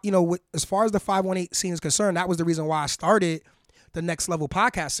how I, as far as the 518 scene is concerned, that was the reason why I started the Next Level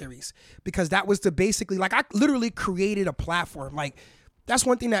podcast series, because that was to basically, like, I literally created a platform. Like, that's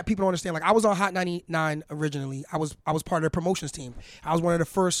one thing that people don't understand. Like, I was on Hot 99 originally. I was part of the promotions team. I was one of the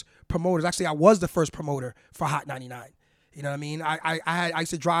first promoters. Actually, I was the first promoter for Hot 99. You know what I mean? I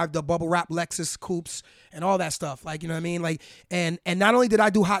used to drive the bubble wrap Lexus coupes and all that stuff. Like, you know what I mean? Like, and not only did I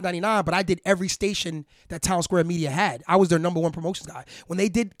do Hot 99, but I did every station that Town Square Media had. I was their number one promotions guy. When they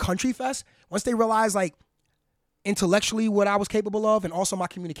did Country Fest, once they realized, like, intellectually what I was capable of and also my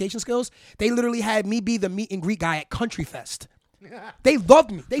communication skills, they literally had me be the meet and greet guy at Country Fest. They loved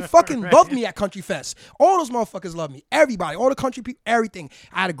me. They fucking loved me at Country Fest. All those motherfuckers loved me. Everybody, all the country people, everything.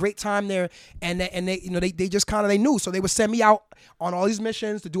 I had a great time there, and they just kind of, they knew, so they would send me out on all these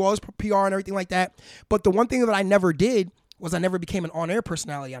missions to do all this PR and everything like that. But the one thing that I never did was I never became an on-air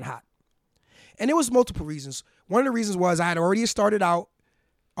personality on Hot, and it was multiple reasons. One of the reasons was I had already started out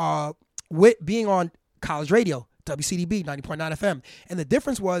with being on college radio, WCDB 90.9 FM. And the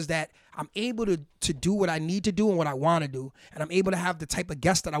difference was that I'm able to do what I need to do and what I want to do. And I'm able to have the type of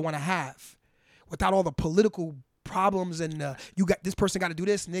guests that I want to have without all the political problems and this person got to do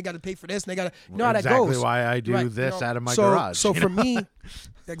this and they got to pay for this and they got to, you know how that goes. Exactly why I do this out of my garage. So for me,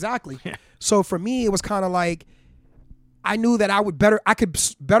 exactly. So for me, it was kind of like, I knew that I could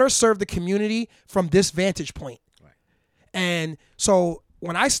better serve the community from this vantage point. Right. And so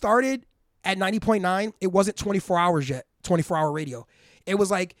when I started at 90.9, it wasn't 24 hours yet, 24-hour radio. It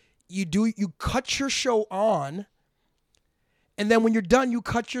was like you cut your show on, and then when you're done, you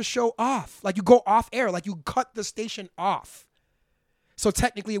cut your show off. Like, you go off air, like you cut the station off. So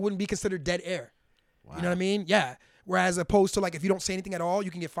technically it wouldn't be considered dead air. Wow. You know what I mean? Yeah. Whereas opposed to, like, if you don't say anything at all, you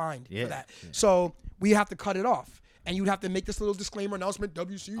can get fined for that. Yeah. So we have to cut it off. And you'd have to make this little disclaimer announcement,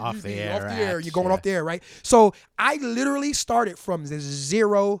 WC, off the air. You're going off the air, right? So I literally started from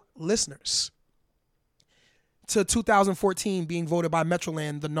 0 listeners to 2014 being voted by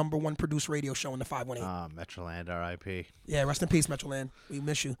Metroland the number one produced radio show in the 518. Metroland, R.I.P. Yeah, rest in peace, Metroland. We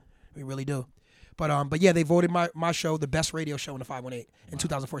miss you. We really do. But yeah, they voted my show the best radio show in the 518 in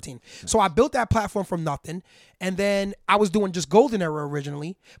 2014. So I built that platform from nothing, and then I was doing just Golden Era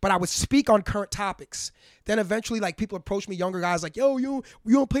originally, but I would speak on current topics. Then eventually, like, people approached me, younger guys, like, yo, you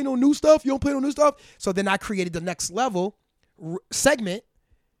don't play no new stuff? You don't play no new stuff? So then I created the Next Level segment,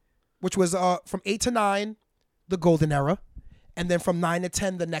 which was from 8 to 9, the Golden Era, and then from 9 to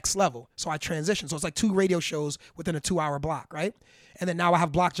 10, the Next Level. So I transitioned. So it's like 2 radio shows within a 2-hour block, right? And then now I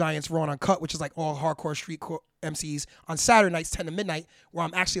have Block Giants Raw and Uncut, which is like all hardcore street MCs on Saturday nights, 10 to midnight, where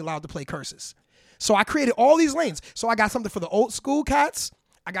I'm actually allowed to play curses. So I created all these lanes. So I got something for the old school cats,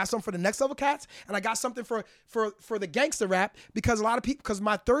 I got something for the Next Level cats, and I got something for the gangster rap, because a lot of people, because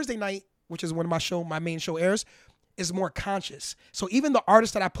my Thursday night, which is when my main show airs, is more conscious. So even the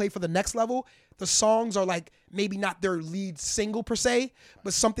artists that I play for the Next Level, the songs are like maybe not their lead single per se,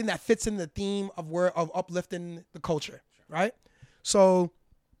 but something that fits in the theme of uplifting the culture, right? So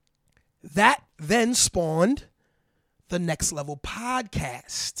that then spawned the Next Level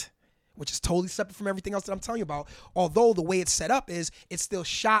podcast, which is totally separate from everything else that I'm telling you about. Although the way it's set up is it's still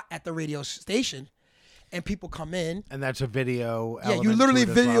shot at the radio station, and people come in. And that's a video. Yeah, you literally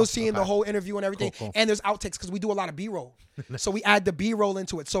video seeing the whole interview and everything. Cool. And there's outtakes because we do a lot of B-roll. So we add the B-roll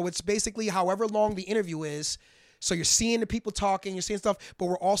into it. So it's basically however long the interview is. So you're seeing the people talking, you're seeing stuff, but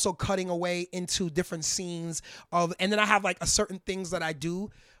we're also cutting away into different scenes and then I have like a certain things that I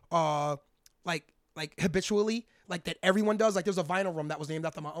do, like habitually, like that everyone does. Like there's a vinyl room that was named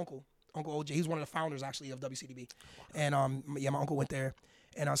after my uncle, Uncle OJ. He's one of the founders actually of WCDB. And yeah, my uncle went there.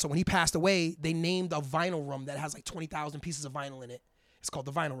 And so when he passed away, they named a vinyl room that has like 20,000 pieces of vinyl in it. It's called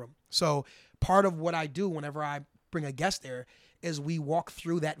the vinyl room. So part of what I do whenever I bring a guest there is we walk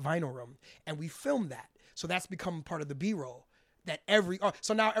through that vinyl room and we film that. So that's become part of the B-roll. that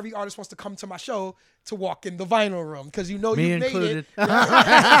so now every artist wants to come to my show to walk in the vinyl room because you know Me you made included. it.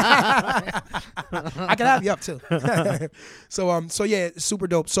 I can have you up too. So yeah, it's super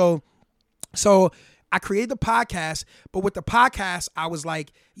dope. So I created the podcast, but with the podcast, I was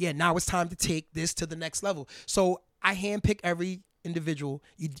like, yeah, now it's time to take this to the next level. So I handpick every individual.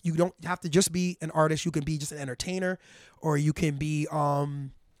 You don't have to just be an artist. You can be just an entertainer, or you can be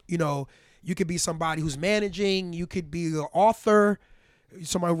you could be somebody who's managing. You could be an author,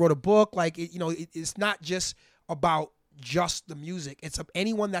 somebody who wrote a book. Like, it's not just about just the music. It's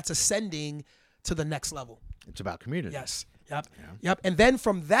anyone that's ascending to the next level. It's about community. Yes. Yep. And then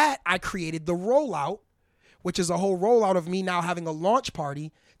from that, I created the rollout, which is a whole rollout of me now having a launch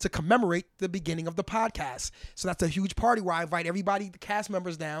party to commemorate the beginning of the podcast. So that's a huge party where I invite everybody, the cast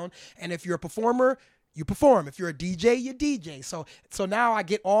members down. And if you're a performer, you perform. If you're a DJ, you DJ. So now I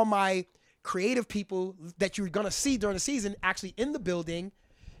get all my creative people that you're going to see during the season actually in the building,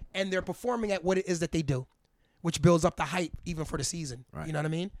 and they're performing at what it is that they do, which builds up the hype even for the season. Right. You know what I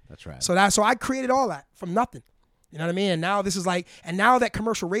mean? That's right. So I created all that from nothing. You know what I mean? And now now that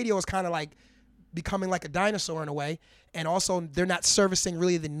commercial radio is kind of like becoming like a dinosaur in a way, and also they're not servicing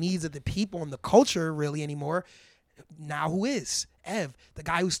really the needs of the people and the culture really anymore. Now who is? Ev, the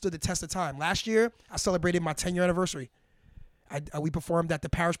guy who stood the test of time. Last year, I celebrated my 10-year anniversary. We performed at the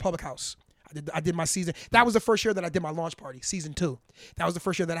Parish Public House. I did my season. That was the first year that I did my launch party, season 2. That was the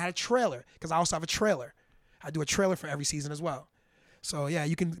first year that I had a trailer, because I also have a trailer. I do a trailer for every season as well. So yeah,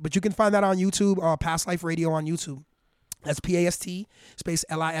 you can find that on YouTube, Past Life Radio on YouTube. That's PAST space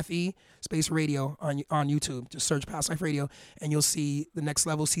LIFE space radio on YouTube. Just search Past Life Radio, and you'll see the Next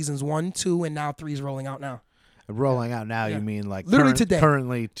Level seasons 1, 2, and now 3 is rolling out now. Rolling out now, yeah. You mean like literally today?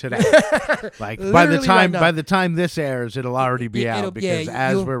 Currently today. Like by the time this airs, it'll already be out, because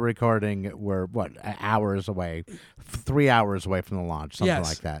as we're recording, we're hours away, 3 hours away from the launch, something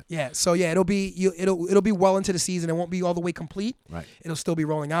like that. Yeah. So yeah, it'll be well into the season. It won't be all the way complete. Right. It'll still be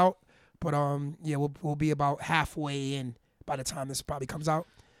rolling out, but we'll be about halfway in by the time this probably comes out.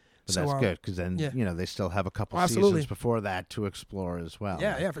 But that's good, because then they still have a couple seasons before that to explore as well.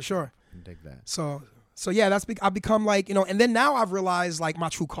 Yeah, for sure. I dig that. So yeah, I've become like, and then now I've realized like my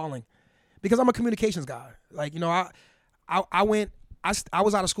true calling, because I'm a communications guy. Like, I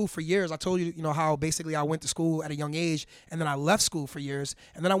was out of school for years. I told you, how basically I went to school at a young age, and then I left school for years,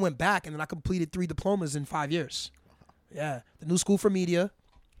 and then I went back, and then I completed 3 diplomas in 5 years. Yeah, the New School for Media,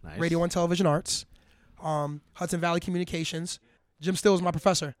 nice. Radio and Television Arts, Hudson Valley Communications. Jim Steele was my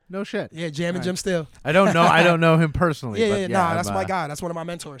professor. No shit. Yeah, and Jim Steele. I don't know him personally. That's my guy. That's one of my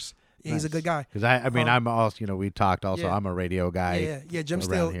mentors. Yeah, nice. He's a good guy. Because I'm also, we talked also. Yeah. I'm a radio guy. Yeah. Jim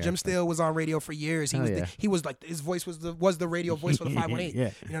Steele was on radio for years. He was like, his voice was the radio voice for the 518. Yeah.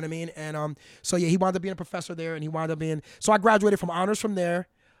 You know what I mean? And he wound up being a professor there, and he wound up being. So I graduated from honors from there.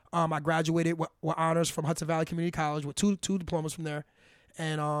 I graduated with honors from Hudson Valley Community College with two diplomas from there,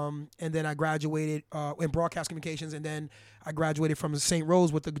 and then I graduated in broadcast communications, and then I graduated from St.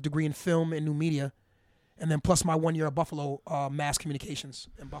 Rose with a degree in film and new media. And then plus my 1 year at Buffalo, mass communications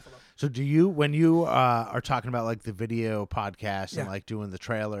in Buffalo. So do you, when you are talking about like the video podcast and like doing the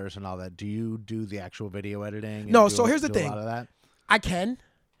trailers and all that, do you do the actual video editing? No, so here's the thing. A lot of that? I can,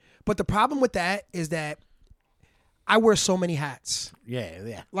 but the problem with that is that I wear so many hats.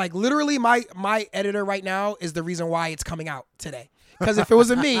 Yeah. Like literally my editor right now is the reason why it's coming out today. Because if it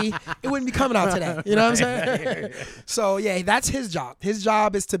wasn't me, it wouldn't be coming out today. You know what I'm saying? So, yeah, that's his job. His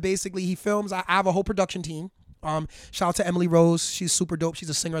job is to basically, he films. I have a whole production team. Shout out to Emily Rose. She's super dope. She's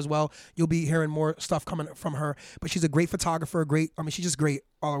a singer as well. You'll be hearing more stuff coming from her. But she's a great photographer. She's just great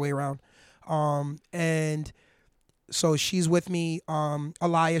all the way around. And so she's with me.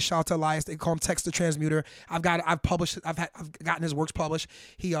 Elias, shout out to Elias. They call him Text the Transmuter. I've gotten his works published.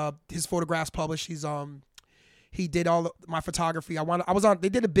 His photographs published. He did all my photography. They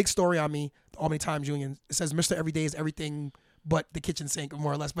did a big story on me, the Albany Times Union. It says Mr. Everyday is everything but the kitchen sink,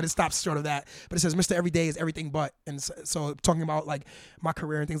 more or less. But it stops short of that. But it says Mr. Everyday is everything but. And so talking about like my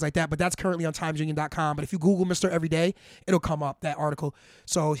career and things like that. But that's currently on timesunion.com. But if you Google Mr. Everyday, it'll come up, that article.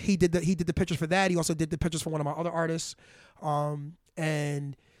 So he did the pictures for that. He also did the pictures for one of my other artists.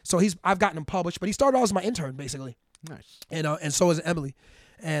 And so I've gotten him published. But he started out as my intern, basically. Nice. And so is Emily.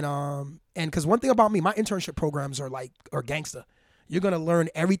 And because one thing about me, my internship programs are gangsta. You're going to learn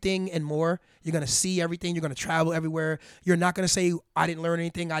everything and more. You're going to see everything. You're going to travel everywhere. You're not going to say, I didn't learn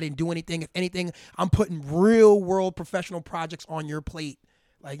anything. I didn't do anything. If anything, I'm putting real world professional projects on your plate.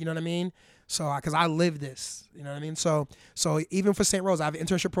 Like, you know what I mean? So, because I live this, you know what I mean? So even for St. Rose, I have an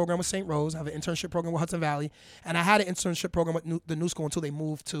internship program with St. Rose. I have an internship program with Hudson Valley. And I had an internship program with the New School until they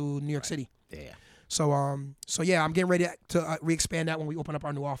moved to New York City. Yeah. So yeah, I'm getting ready to re-expand that when we open up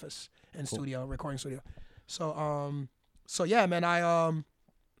our new office and studio, recording studio. So yeah, man, I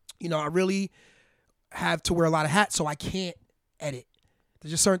really have to wear a lot of hats, so I can't edit.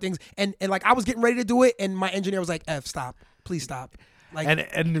 There's just certain things, and like I was getting ready to do it, and my engineer was like, stop, please stop. Like,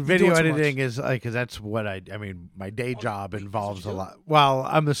 and video editing is like, cause that's what I mean. My day job involves a lot. Well,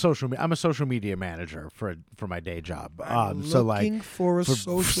 I'm a social media manager for my day job. Looking for a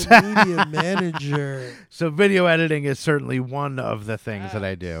social media manager. So video editing is certainly one of the things that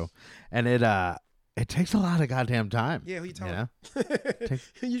I do, and it takes a lot of goddamn time. Yeah, who you telling?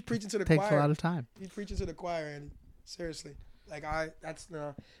 You're preaching to the choir. Takes a lot of time. You're preaching to the choir, and seriously, like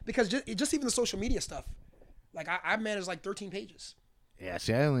because just even the social media stuff, like I manage like 13 pages. Yeah,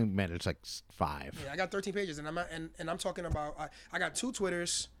 see, I only manage like 5. Yeah, I got 13 pages, and I'm talking about I got 2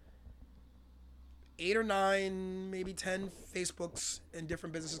 Twitters, 8 or 9, maybe 10 Facebooks in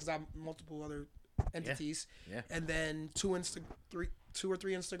different businesses because I have multiple other entities, and then 2 or 3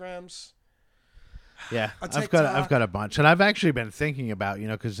 Instagrams. Yeah, I've got a bunch, and I've actually been thinking about,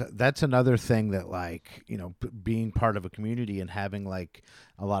 because that's another thing that, like, being part of a community and having like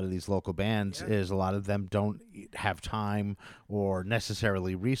a lot of these local bands is a lot of them don't have time or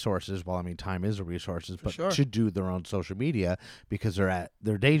necessarily resources. Well, I mean, time is a resource, but to do their own social media because they're at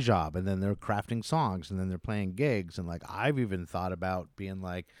their day job and then they're crafting songs and then they're playing gigs, and like I've even thought about being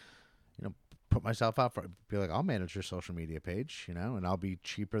like, put myself out for, be like, I'll manage your social media page, and I'll be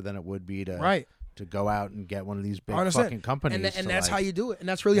cheaper than it would be to go out and get one of these big fucking companies. And that's how you do it. And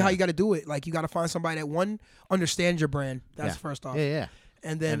that's really how you got to do it. Like, you got to find somebody that, one, understands your brand. That's first off. Yeah.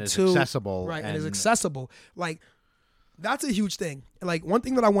 And then, and 2, accessible. Right, and is accessible. Like, that's a huge thing. Like, one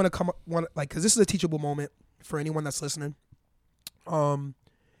thing that I want to because this is a teachable moment for anyone that's listening.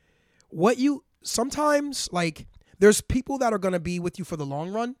 Sometimes, like, there's people that are going to be with you for the long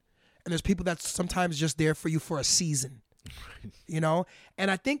run, and there's people that's sometimes just there for you for a season.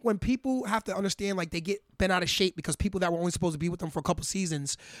 And I think when people have to understand, like, they get bent out of shape because people that were only supposed to be with them for a couple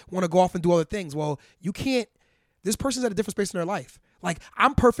seasons want to go off and do other things. Well, you can't. This person's at a different space in their life. Like,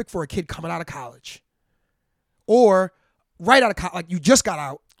 I'm perfect for a kid coming out of college, or right out of college, like you just got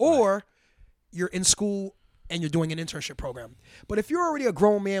out, or you're in school and you're doing an internship program. But if you're already a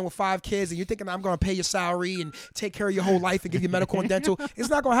grown man with 5 kids and you're thinking I'm going to pay your salary and take care of your whole life and give you medical and dental, it's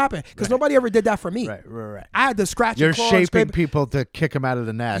not going to happen because nobody ever did that for me. Right. I had to scratch You're and claw shaping people to kick them out of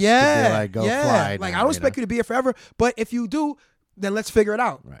the nest. Yeah. To be like, go fly. Like, now, I don't expect you to be here forever, but if you do, then let's figure it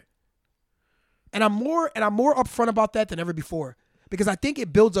out. Right. And I'm more upfront about that than ever before because I think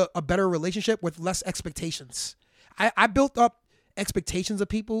it builds a better relationship with less expectations. I built up expectations of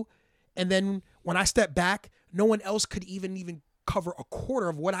people, and then when I step back, no one else could even cover a quarter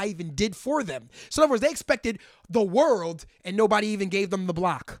of what I even did for them. So in other words, they expected the world and nobody even gave them the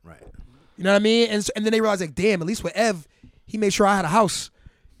block. Right. You know what I mean? And then they realized, like, damn, at least with Ev, he made sure I had a house.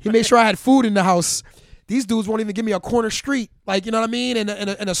 He made sure I had food in the house. These dudes won't even give me a corner street, like, you know what I mean? And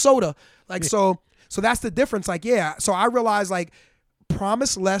a soda. Like, so that's the difference. Like, yeah. So I realized, like,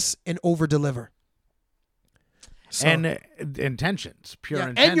 promise less and over deliver. So, and intentions,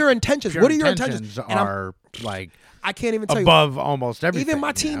 intentions. And your intentions. What are your intentions? Are like, I can't even tell you. Above almost everything. Even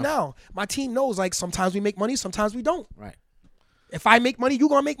my team now. My team knows, like, sometimes we make money, sometimes we don't. Right. If I make money, you're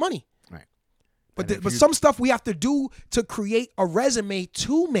going to make money. Right. But some stuff we have to do to create a resume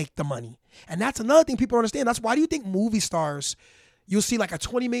to make the money. And that's another thing people don't understand. That's why do you think movie stars, you'll see like a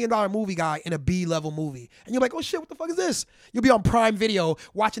 $20 million movie guy in a B-level movie. And you're like, oh, shit, what the fuck is this? You'll be on Prime Video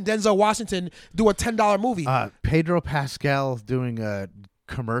watching Denzel Washington do a $10 movie. Pedro Pascal doing a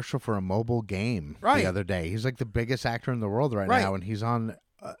commercial for a mobile game the other day. He's like the biggest actor in the world right now, and he's on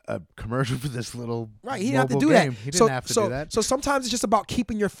a commercial for this little he didn't have to do game. that. He didn't have to do that. So sometimes it's just about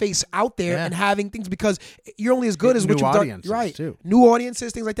keeping your face out there and having things, because you're only as good as what you've done. Right. Too. New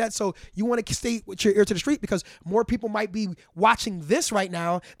audiences, things like that. So you want to stay with your ear to the street, because more people might be watching this right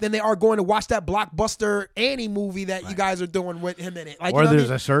now than they are going to watch that blockbuster Annie movie that you guys are doing with him in it. Like, or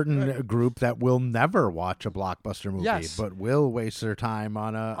there's a certain group that will never watch a blockbuster movie, but will waste their time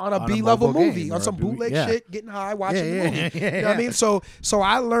on a B-level movie, on some bootleg shit, getting high, watching the movie. You know what I mean? So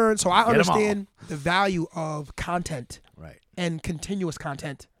I understand the value of content, and continuous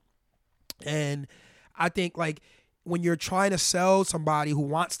content. And I think, like, when you're trying to sell somebody who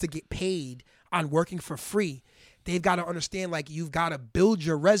wants to get paid on working for free, they've got to understand, like, you've got to build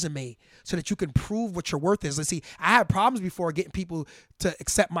your resume so that you can prove what your worth is. Let's see, I had problems before getting people to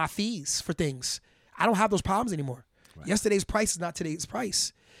accept my fees for things. I don't have those problems anymore. Yesterday's price is not today's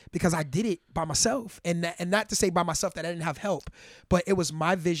price, because I did it by myself. And not to say by myself that I didn't have help, but it was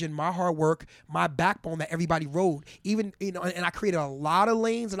my vision, my hard work, my backbone that everybody rode. Even, and I created a lot of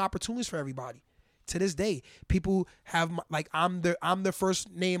lanes and opportunities for everybody to this day, people have like I'm the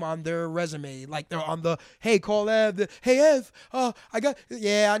first name on their resume. Like they're on the hey, call Ev. Hey Ev,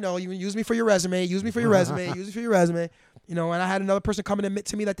 I know you use me for your resume. Use me for your resume. Use me for your resume. You know, and I had another person come and admit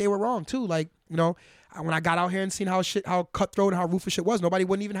to me that they were wrong too. Like, you know, when I got out here and seen how cutthroat and how ruthless shit was, nobody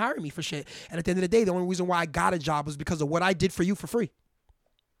wouldn't even hire me for shit. And at the end of the day, the only reason why I got a job was because of what I did for you for free.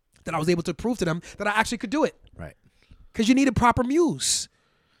 That I was able to prove to them that I actually could do it. Right. Because you need a proper muse.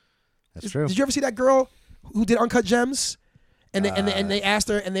 That's true. Did you ever see that girl who did Uncut Gems? And they asked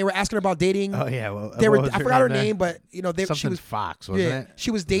her, and they were asking her about dating. Oh yeah, well, I forgot her name, but you know, she was Fox, wasn't it?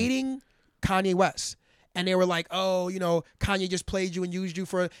 She was dating Kanye West. And they were like, oh, you know, Kanye just played you and used you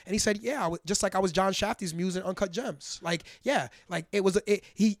for, and he said, yeah, just like I was John Shafty's muse in Uncut Gems. Like, yeah, like it was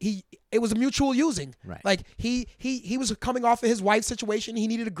a mutual using. Right. Like he was coming off of his wife's situation. He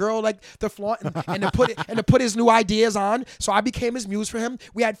needed a girl like to flaunt and to put his new ideas on. So I became his muse for him.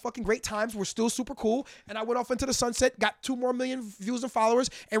 We had fucking great times. We're still super cool. And I went off into the sunset, got 2 more million views and followers,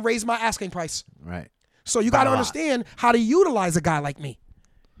 and raised my asking price. Right. So you got to understand how to utilize a guy like me.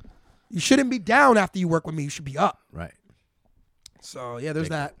 You shouldn't be down after you work with me. You should be up. Right. So yeah, there's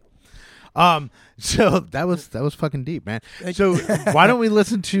that. So that was fucking deep, man. So why don't we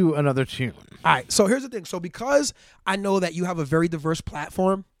listen to another tune? All right. So here's the thing. So because I know that you have a very diverse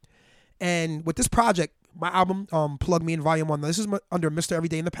platform, and with this project, my album, Plug Me In Volume 1, this is under Mr.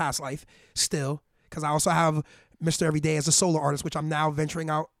 Everyday in the Past Life still, because I also have Mr. Everyday as a solo artist, which I'm now venturing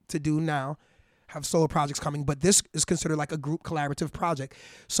out to do now. Have solo projects coming, but this is considered like a group collaborative project.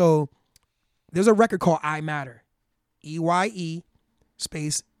 So there's a record called I Matter, EYE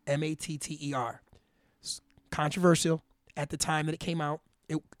space MATTER. It's controversial at the time that it came out.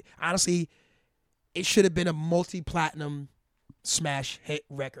 Honestly, it should have been a multi-platinum smash hit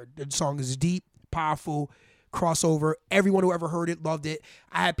record. The song is deep, powerful, crossover. Everyone who ever heard it loved it.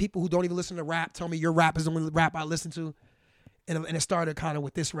 I had people who don't even listen to rap tell me your rap is the only rap I listen to, and it started kind of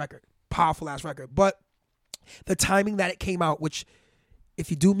with this record. Powerful ass record. But the timing that it came out, which if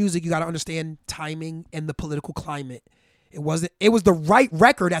you do music, you got to understand timing and the political climate. It was the right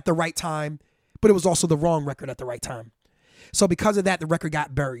record at the right time, but it was also the wrong record at the right time. So because of that, the record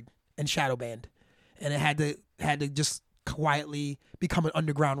got buried and shadow banned, and it had to just quietly become an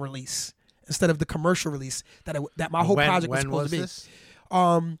underground release instead of the commercial release that my whole project was supposed to be. This?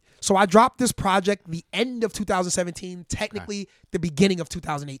 So I dropped this project the end of 2017, technically the beginning of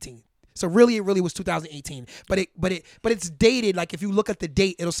 2018. So really, it really was 2018, but it's dated. Like if you look at the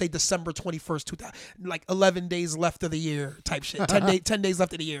date, it'll say December 21st, 2000, like 11 days left of the year type shit. 10 days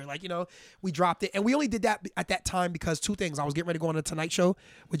left of the year. Like, you know, we dropped it, and we only did that at that time because 2 things. I was getting ready to go on the Tonight Show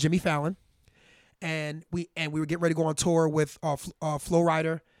with Jimmy Fallon, and we were getting ready to go on tour with Flo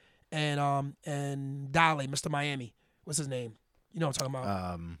Rida and Dale, Mr. Miami. What's his name? You know what I'm talking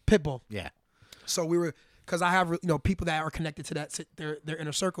about? Pitbull. Yeah. So we were. Because I have, people that are connected to that, their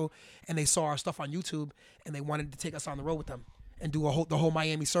inner circle, and they saw our stuff on YouTube, and they wanted to take us on the road with them and do the whole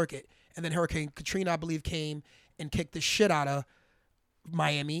Miami circuit. And then Hurricane Katrina, I believe, came and kicked the shit out of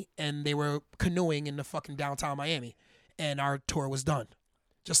Miami, and they were canoeing in the fucking downtown Miami, and our tour was done,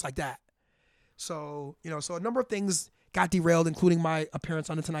 just like that. So so a number of things got derailed, including my appearance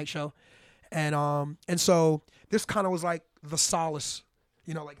on the Tonight Show, and so this kind of was like the solace,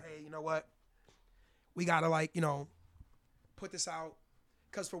 like, hey, you know what? We got to put this out.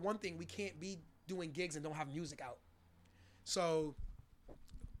 Because for one thing, we can't be doing gigs and don't have music out. So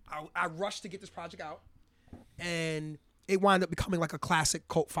I rushed to get this project out. And it wound up becoming like a classic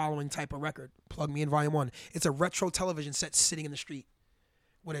cult following type of record. Plug Me In Volume 1. It's a retro television set sitting in the street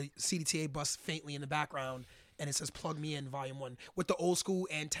with a CDTA bus faintly in the background. And it says Plug Me In Volume 1 with the old school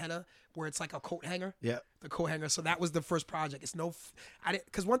antenna where it's like a coat hanger. Yeah. The coat hanger. So that was the first project.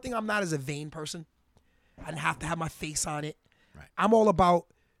 Because one thing, I'm not as a vain person. I didn't have to have my face on it. Right. I'm all about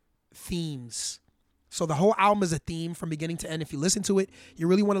themes. So the whole album is a theme from beginning to end. If you listen to it, you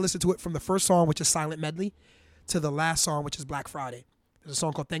really want to listen to it from the first song, which is Silent Medley, to the last song, which is Black Friday. There's a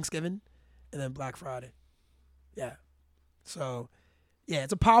song called Thanksgiving, and then Black Friday. Yeah. So, yeah,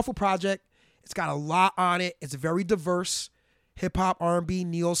 it's a powerful project. It's got a lot on it. It's very diverse. Hip-hop, R&B,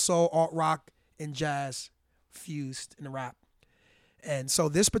 neo-soul, alt-rock, and jazz fused in the rap. And so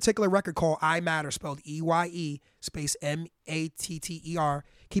this particular record called I Matter, spelled EYE space MATTER.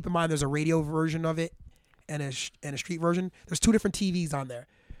 Keep in mind there's a radio version of it and a street version. There's 2 different TVs on there.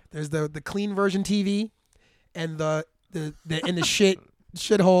 There's the clean version TV and the in the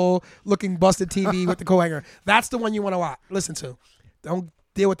shithole looking busted TV with the co-hanger. That's the one you want to listen to. Don't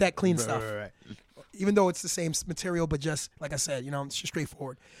deal with that clean stuff. Right. Even though it's the same material, but just like I said, it's just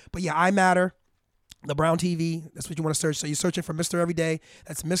straightforward. But yeah, I Matter. The Brown TV, that's what you want to search. So you're searching for Mr. Everyday.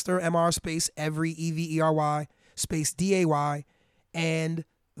 That's Mr. MR space every EVERY space DAY and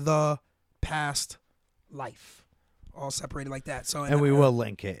the past life. All separated like that. So and we will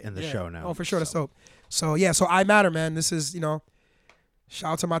link it in the show now. Oh, for sure. That's dope. So yeah, so I Matter, man. This is,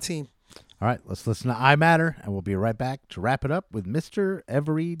 shout out to my team. All right, let's listen to I Matter, and we'll be right back to wrap it up with Mr.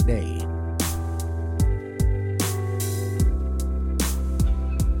 Everyday.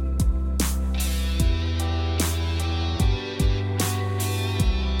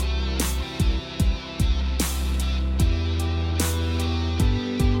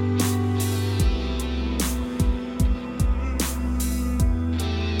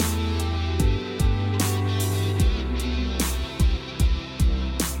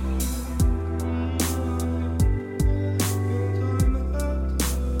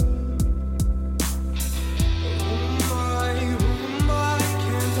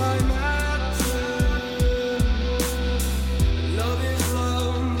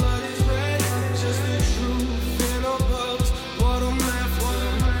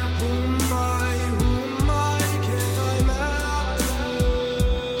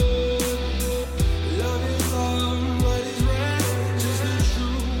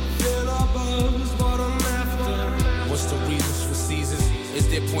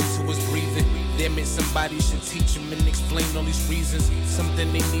 Somebody should teach them and explain all these reasons.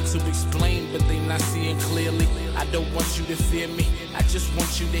 Something they need to explain, but they not seeing clearly. I don't want you to fear me, I just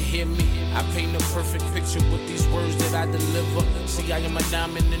want you to hear me. I paint a perfect picture with these words that I deliver. See, I am a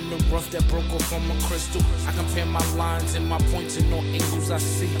diamond in the rough that broke off from a crystal. I compare my lines and my points and all angles I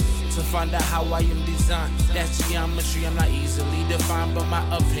see to find out how I am designed. That's geometry, I'm not easily defined, but my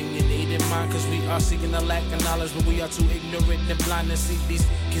opinion ain't in mine. Cause we are seeking a lack of knowledge, but we are too ignorant and blind to see these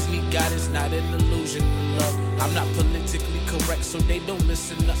kids need guidance, not an illusion of love. I'm not politically correct, so they don't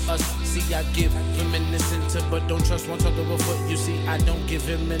listen to us. See, I give him an incentive, but don't trust one talk of a foot. You see, I don't give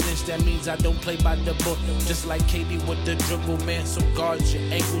him an inch, that means I don't play by the book. Just like Katie with the dribble, man, so guard your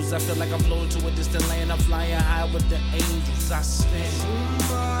ankles. I feel like I'm floating to a distant land, I'm flying high with the angels. I stand.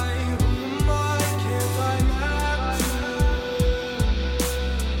 Who am I, can't I not do?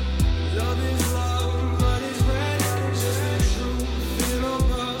 Love is love, blood is red, just the truth in a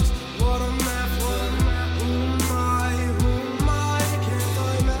box. What I'm after. Who am I, can't I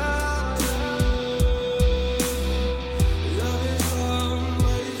not do? Love is love,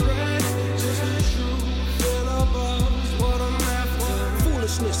 blood is red, just the truth in a box. What I'm after.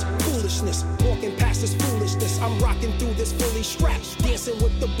 Foolishness, walking past this foolishness. I'm rocking through this fully strapped, dancing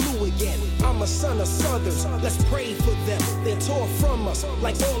with the blue again. I'm a son of Southers, let's pray for them. They tore from us,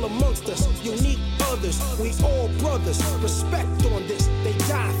 like all amongst us. Unique others, we all brothers. Respect on this, they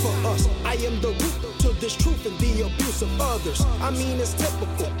die for us. I am the root to this truth and the abuse of others. I mean, it's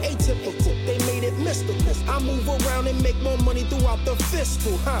typical, atypical, they made it mystical. I move around and make more money throughout the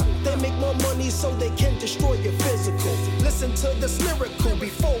fiscal, They make more money so they can destroy your physical. Listen to this lyrical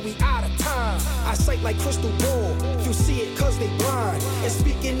before we out of time. I sight like crystal ball, you see it cause they blind. And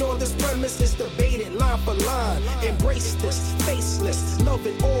speaking on this premise, it's debated line for line. Embrace this, faceless, love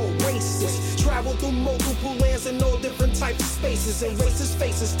it all races. Travel through multiple lands and all different types of spaces. And racist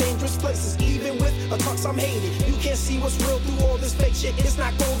faces, dangerous places. Even with a tux I'm hated, you can't see what's real through all this fake shit. It's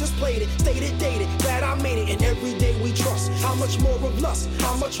not gold, it's plated, stated, dated. Glad I made it, and every day we trust. How much more of lust?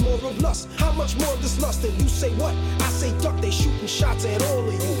 How much more of lust? How much more of this lust? And you say what? I say duck, they shooting shots at all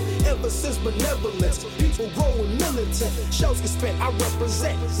of you. Ever since benevolence, people growing militant. Shells get spent, I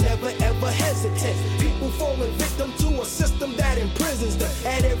represent, never ever hesitant. People falling victim to a system that imprisons them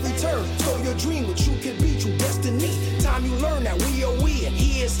at every turn. So your dream, what you can be, true destiny. Time you learn that we are we, and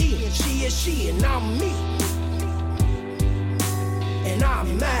he is he, and she is she, and I'm me. And I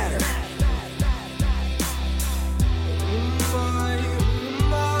matter.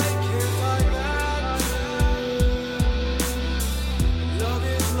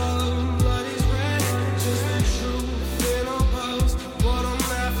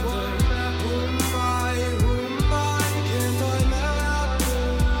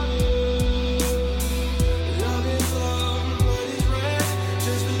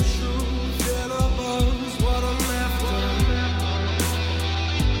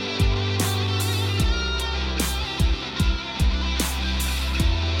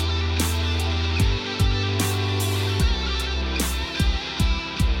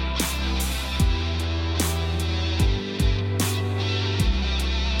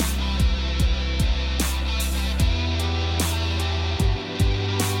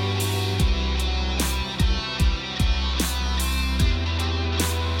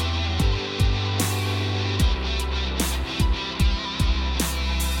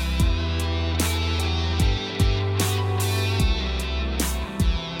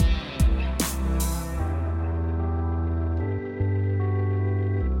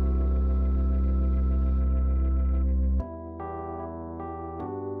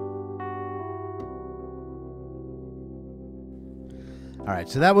 All right,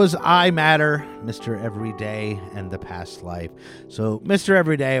 so that was I Matter, Mr. Everyday and the Past Life. So, Mr.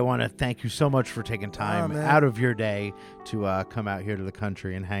 Everyday, I want to thank you so much for taking time out of your day to come out here to the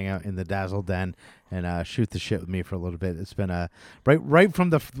country and hang out in the Dazzle Den and shoot the shit with me for a little bit. It's been right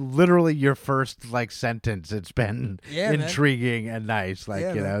from literally your first sentence. It's been intriguing and nice,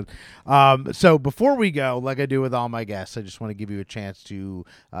 you know. So before we go, like I do with all my guests, I just want to give you a chance to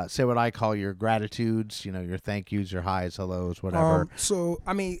say what I call your gratitudes. You know, your thank yous, your highs, hellos, whatever. So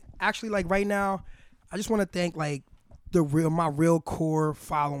I mean, actually, right now, I just want to thank my real core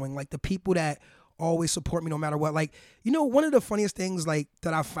following, the people that always support me no matter what. One of the funniest things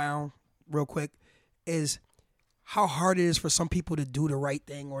that I found real quick is how hard it is for some people to do the right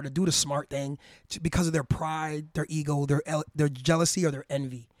thing or to do the smart thing because of their pride, their ego, their jealousy, or their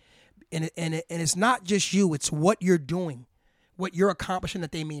envy. And it's not just you; it's what you're doing, what you're accomplishing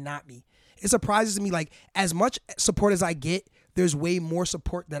that they may not be. It surprises me. As much support as I get, there's way more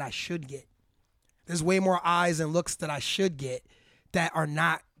support that I should get. There's way more eyes and looks that I should get that are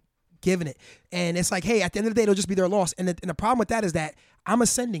not giving it. And it's hey, at the end of the day, it'll just be their loss. And the problem with that is that I'm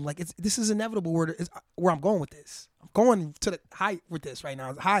ascending. This is inevitable where I'm going with this. I'm going to the high with this right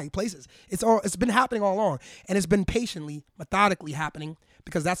now, high places. It's been happening all along. And it's been patiently, methodically happening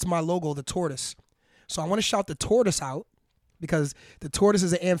because that's my logo, the tortoise. So I want to shout the tortoise out because the tortoise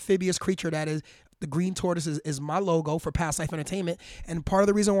is an amphibious creature that is, the green tortoise is my logo for Past Life Entertainment. And part of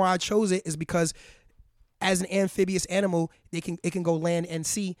the reason why I chose it is because as an amphibious animal, it can go land and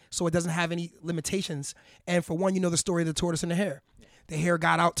sea, so it doesn't have any limitations. And for one, you know the story of the tortoise and the hare. The hare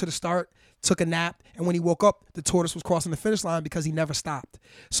got out to the start, took a nap, and when he woke up, the tortoise was crossing the finish line because he never stopped.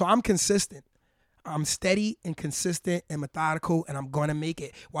 So I'm consistent. I'm steady and consistent and methodical, and I'm going to make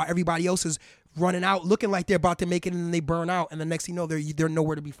it. While everybody else is running out, looking like they're about to make it, and then they burn out, and the next thing you know, they're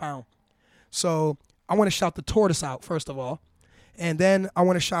nowhere to be found. So I want to shout the tortoise out, first of all. And then I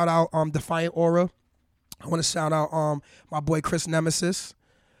want to shout out Defiant Aura. I want to shout out my boy Chris Nemesis,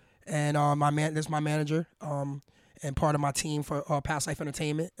 and that's my manager, and part of my team for Past Life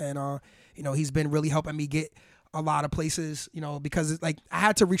Entertainment. And he's been really helping me get a lot of places, because I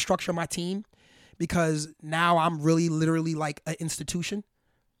had to restructure my team because now I'm really literally an institution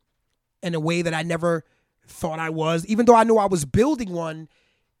in a way that I never thought I was, even though I knew I was building one.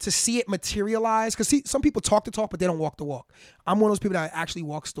 To see it materialize, because some people talk the talk, but they don't walk the walk. I'm one of those people that actually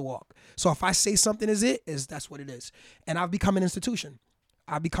walks the walk. So if I say something that's what it is. And I've become an institution.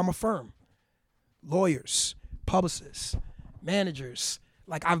 I've become a firm. Lawyers, publicists, managers.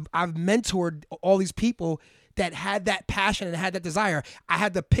 I've mentored all these people that had that passion and had that desire. I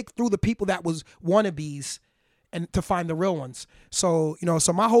had to pick through the people that was wannabes and to find the real ones. So,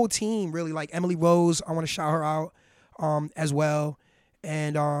 so my whole team really, Emily Rose, I want to shout her out as well.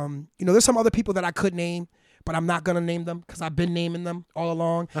 And, there's some other people that I could name, but I'm not going to name them because I've been naming them all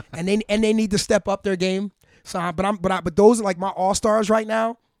along and they need to step up their game. So, but those are my all-stars right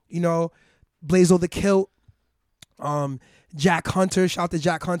now, Blazo the Kilt, Jack Hunter, shout out to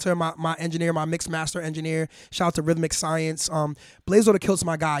Jack Hunter, my engineer, my mix master engineer, shout out to Rhythmic Science. Blazo the Kilt's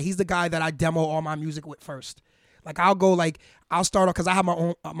my guy. He's the guy that I demo all my music with first. I'll start off because I have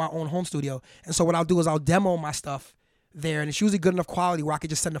my own home studio. And so what I'll do is I'll demo my stuff there, and it's usually good enough quality where I could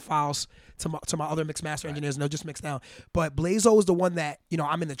just send the files to my other mix master engineers and they'll just mix down. But Blazo is the one that,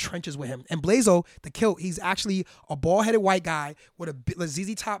 I'm in the trenches with him. And Blazo, the kilt, he's actually a bald-headed white guy with a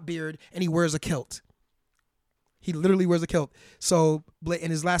ZZ Top beard, and he wears a kilt. He literally wears a kilt. So,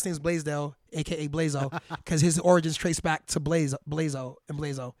 and his last name is Blaisdell, a.k.a. Blazo, because his origins trace back to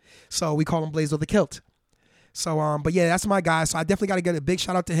Blazo. So we call him Blazo the Kilt. So, but yeah, that's my guy. So I definitely got to get a big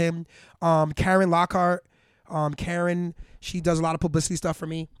shout out to him. Karen Lockhart. Karen, she does a lot of publicity stuff for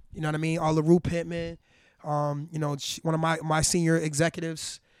me. You know what I mean? LaRue Pittman, one of my senior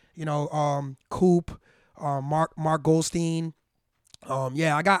executives, Coop, Mark Goldstein.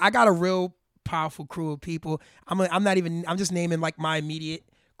 I got a real powerful crew of people. I'm just naming my immediate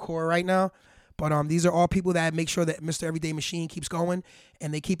core right now. But these are all people that make sure that Mr. Everyday Machine keeps going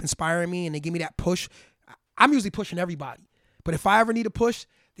and they keep inspiring me and they give me that push. I'm usually pushing everybody. But if I ever need a push,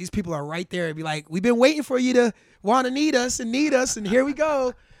 these people are right there and be like, we've been waiting for you to want to need us, and here we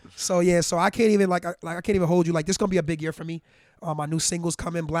go. So yeah, so I can't even I can't even hold you. This is gonna be a big year for me. My new singles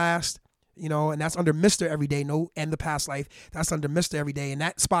come in blast, and that's under Mr. Everyday, and the Past Life. That's under Mr. Everyday, and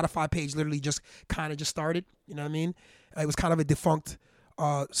that Spotify page literally just started. You know what I mean? It was kind of a defunct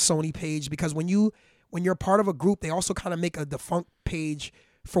Sony page because when you're part of a group, they also kind of make a defunct page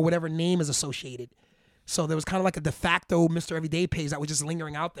for whatever name is associated. So there was kind of a de facto Mr. Everyday page that was just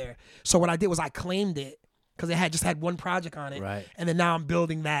lingering out there. So what I did was I claimed it because it had just had one project on it. Right. And then now I'm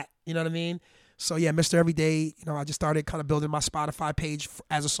building that. You know what I mean? So yeah, Mr. Everyday, I just started kind of building my Spotify page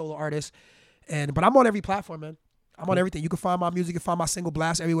as a solo artist. But I'm on every platform, man. I'm on everything. You can find my music, you can find my single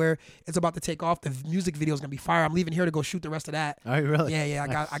Blast everywhere. It's about to take off. The music video is gonna be fire. I'm leaving here to go shoot the rest of that. Oh, really? Yeah.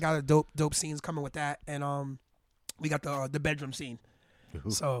 Nice. I got a dope scenes coming with that. And we got the bedroom scene.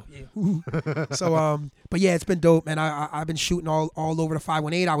 So yeah. But yeah, it's been dope, man. I've been shooting all over the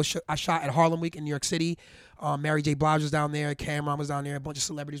 518. I shot at Harlem Week in New York City. Mary J. Blige was down there. Cameron was down there. A bunch of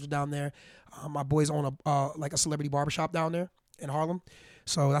celebrities were down there. My boys own a celebrity barbershop down there in Harlem.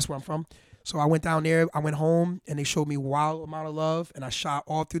 So that's where I'm from. So I went down there. I went home, and they showed me wild amount of love. And I shot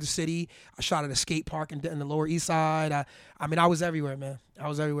all through the city. I shot at a skate park in the Lower East Side. I mean, I was everywhere, man. I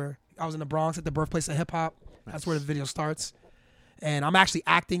was everywhere. I was in the Bronx at the birthplace of hip hop. That's where the video starts. And I'm actually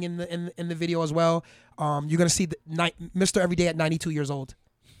acting in the video as well. You're gonna see Mr. Everyday at 92 years old.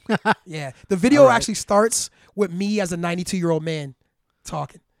 Yeah, the video actually starts with me as a 92-year-old man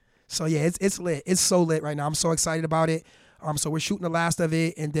talking. So yeah, it's lit. It's so lit right now. I'm so excited about it. So we're shooting the last of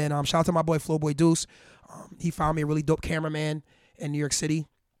it, and then shout out to my boy Flowboy Deuce. He found me a really dope cameraman in New York City,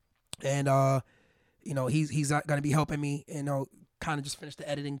 and he's gonna be helping me. Kind of just finish the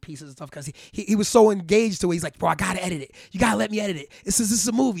editing pieces and stuff because he was so engaged to it. He's like, bro, I gotta edit it. You gotta let me edit it. This is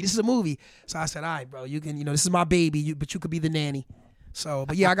a movie. This is a movie. So I said, all right, bro, you can. This is my baby, but you could be the nanny. So,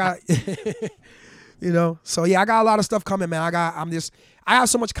 but yeah, I got. So yeah, I got a lot of stuff coming, man. I have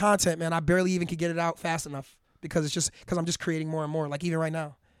so much content, man. I barely even could get it out fast enough because I'm just creating more and more. Like even right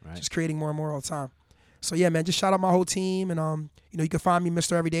now, just creating more and more all the time. So yeah, man, just shout out my whole team, and you can find me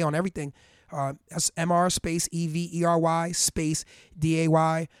Mr. Everyday on everything. That's MR space EVERY space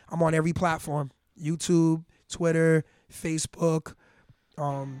DAY. I'm on every platform: YouTube, Twitter, Facebook,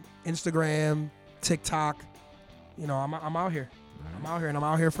 Instagram, TikTok. I'm out here. I'm out here, and I'm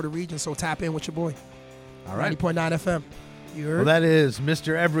out here for the region. So tap in with your boy. All right. 90.9 FM. You heard? Well, that is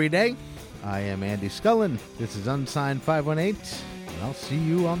Mr. Everyday. I am Andy Scullin. This is Unsigned518, and I'll see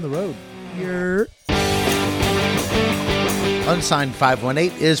you on the road. You're.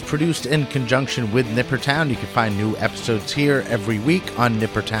 Unsigned518 is produced in conjunction with Nippertown. You can find new episodes here every week on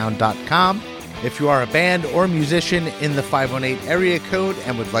nippertown.com. If you are a band or musician in the 518 area code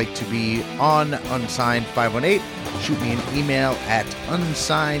and would like to be on Unsigned518, shoot me an email at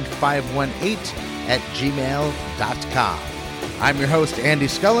unsigned518@gmail.com. I'm your host, Andy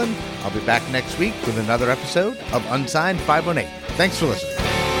Scullin. I'll be back next week with another episode of Unsigned518. Thanks for listening.